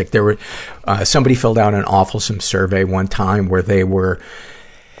fantastic. There were, somebody filled out an awfulsome survey one time where they were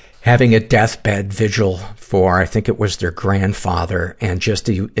having a deathbed vigil for, I think it was their grandfather, and just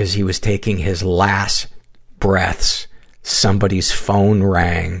as he was taking his last breaths, somebody's phone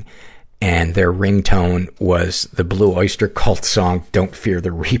rang, and their ringtone was the Blue Oyster Cult song, Don't Fear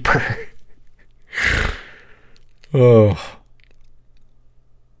the Reaper. Oh.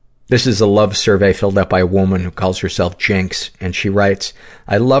 This is a love survey filled out by a woman who calls herself Jinx, and she writes,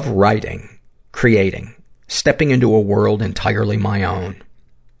 I love writing, creating, stepping into a world entirely my own.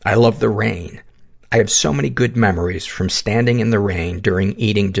 I love the rain. I have so many good memories from standing in the rain during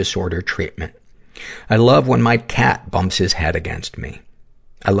eating disorder treatment. I love when my cat bumps his head against me.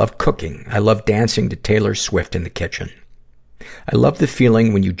 I love cooking. I love dancing to Taylor Swift in the kitchen. I love the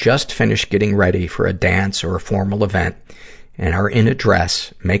feeling when you just finish getting ready for a dance or a formal event and are in a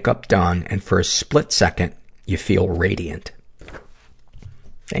dress, makeup done, and for a split second, you feel radiant.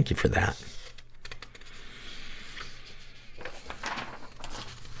 Thank you for that.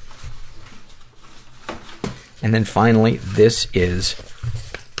 And then finally, this is...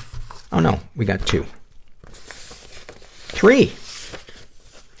 Oh no, we got 2. 3.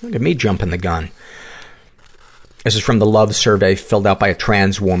 Look at me jumping the gun. This is from the Love survey filled out by a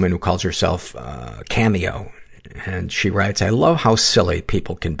trans woman who calls herself Cameo. And she writes, I love how silly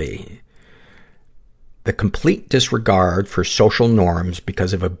people can be. The complete disregard for social norms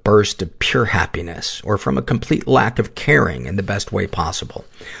because of a burst of pure happiness, or from a complete lack of caring in the best way possible.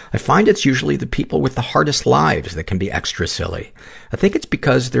 I find it's usually the people with the hardest lives that can be extra silly. I think it's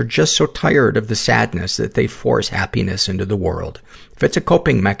because they're just so tired of the sadness that they force happiness into the world. If it's a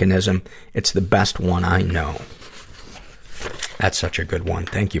coping mechanism, it's the best one I know. That's such a good one.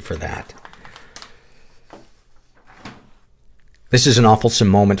 Thank you for that. This is an awfulsome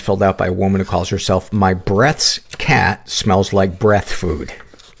moment filled out by a woman who calls herself, My Breath's Cat Smells Like Breath Food.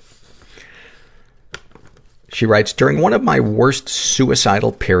 She writes, during one of my worst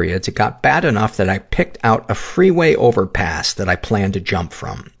suicidal periods, it got bad enough that I picked out a freeway overpass that I planned to jump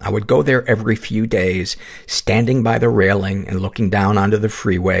from. I would go there every few days, standing by the railing and looking down onto the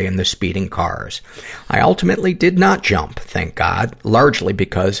freeway and the speeding cars. I ultimately did not jump, thank God, largely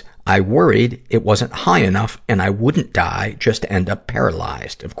because I worried it wasn't high enough and I wouldn't die, just to end up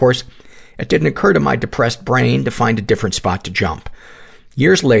paralyzed. Of course, it didn't occur to my depressed brain to find a different spot to jump.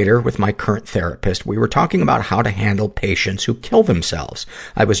 Years later, with my current therapist, we were talking about how to handle patients who kill themselves.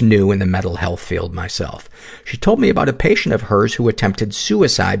 I was new in the mental health field myself. She told me about a patient of hers who attempted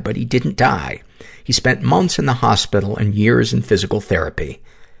suicide, but he didn't die. He spent months in the hospital and years in physical therapy.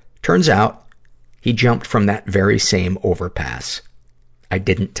 Turns out, he jumped from that very same overpass. I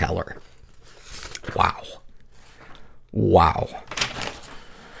didn't tell her. Wow. Wow.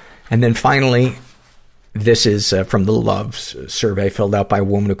 And then finally, this is from the Love survey filled out by a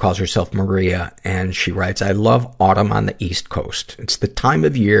woman who calls herself Maria, and she writes, I love autumn on the East Coast. It's the time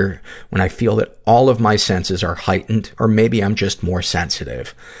of year when I feel that all of my senses are heightened, or maybe I'm just more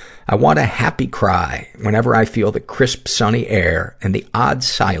sensitive. I want a happy cry whenever I feel the crisp, sunny air and the odd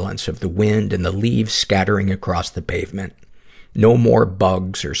silence of the wind and the leaves scattering across the pavement. No more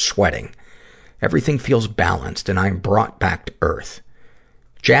bugs or sweating. Everything feels balanced, and I am brought back to earth.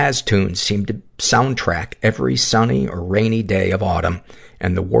 Jazz tunes seem to soundtrack every sunny or rainy day of autumn,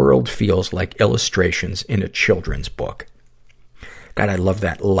 and the world feels like illustrations in a children's book. God, I love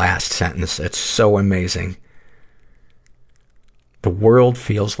that last sentence. It's so amazing. The world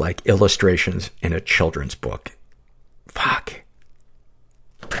feels like illustrations in a children's book. Fuck.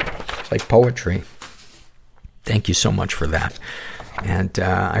 It's like poetry. Thank you so much for that. And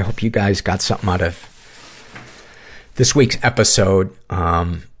I hope you guys got something out of this week's episode.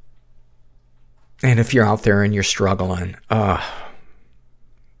 And if you're out there and you're struggling,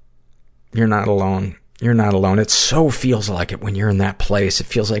 you're not alone. You're not alone. It so feels like it when you're in that place. It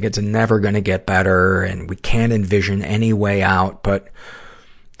feels like it's never going to get better and we can't envision any way out. But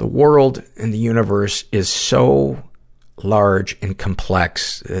the world and the universe is so large and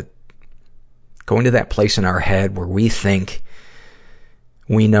complex that going to that place in our head where we think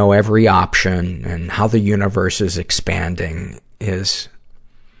we know every option and how the universe is expanding it's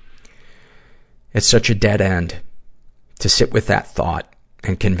such a dead end to sit with that thought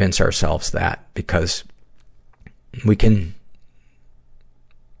and convince ourselves that, because we can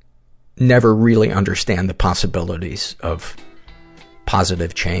never really understand the possibilities of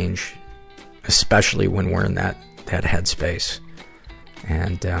positive change, especially when we're in that headspace.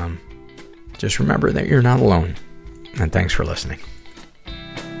 And just remember that you're not alone. And thanks for listening.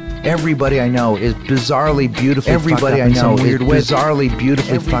 Everybody I know is bizarrely beautifully fucked up in some weird way. Bizarrely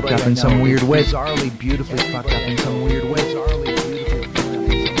beautifully fucked up in some weird way. Bizarrely beautifully fucked up in some weird way.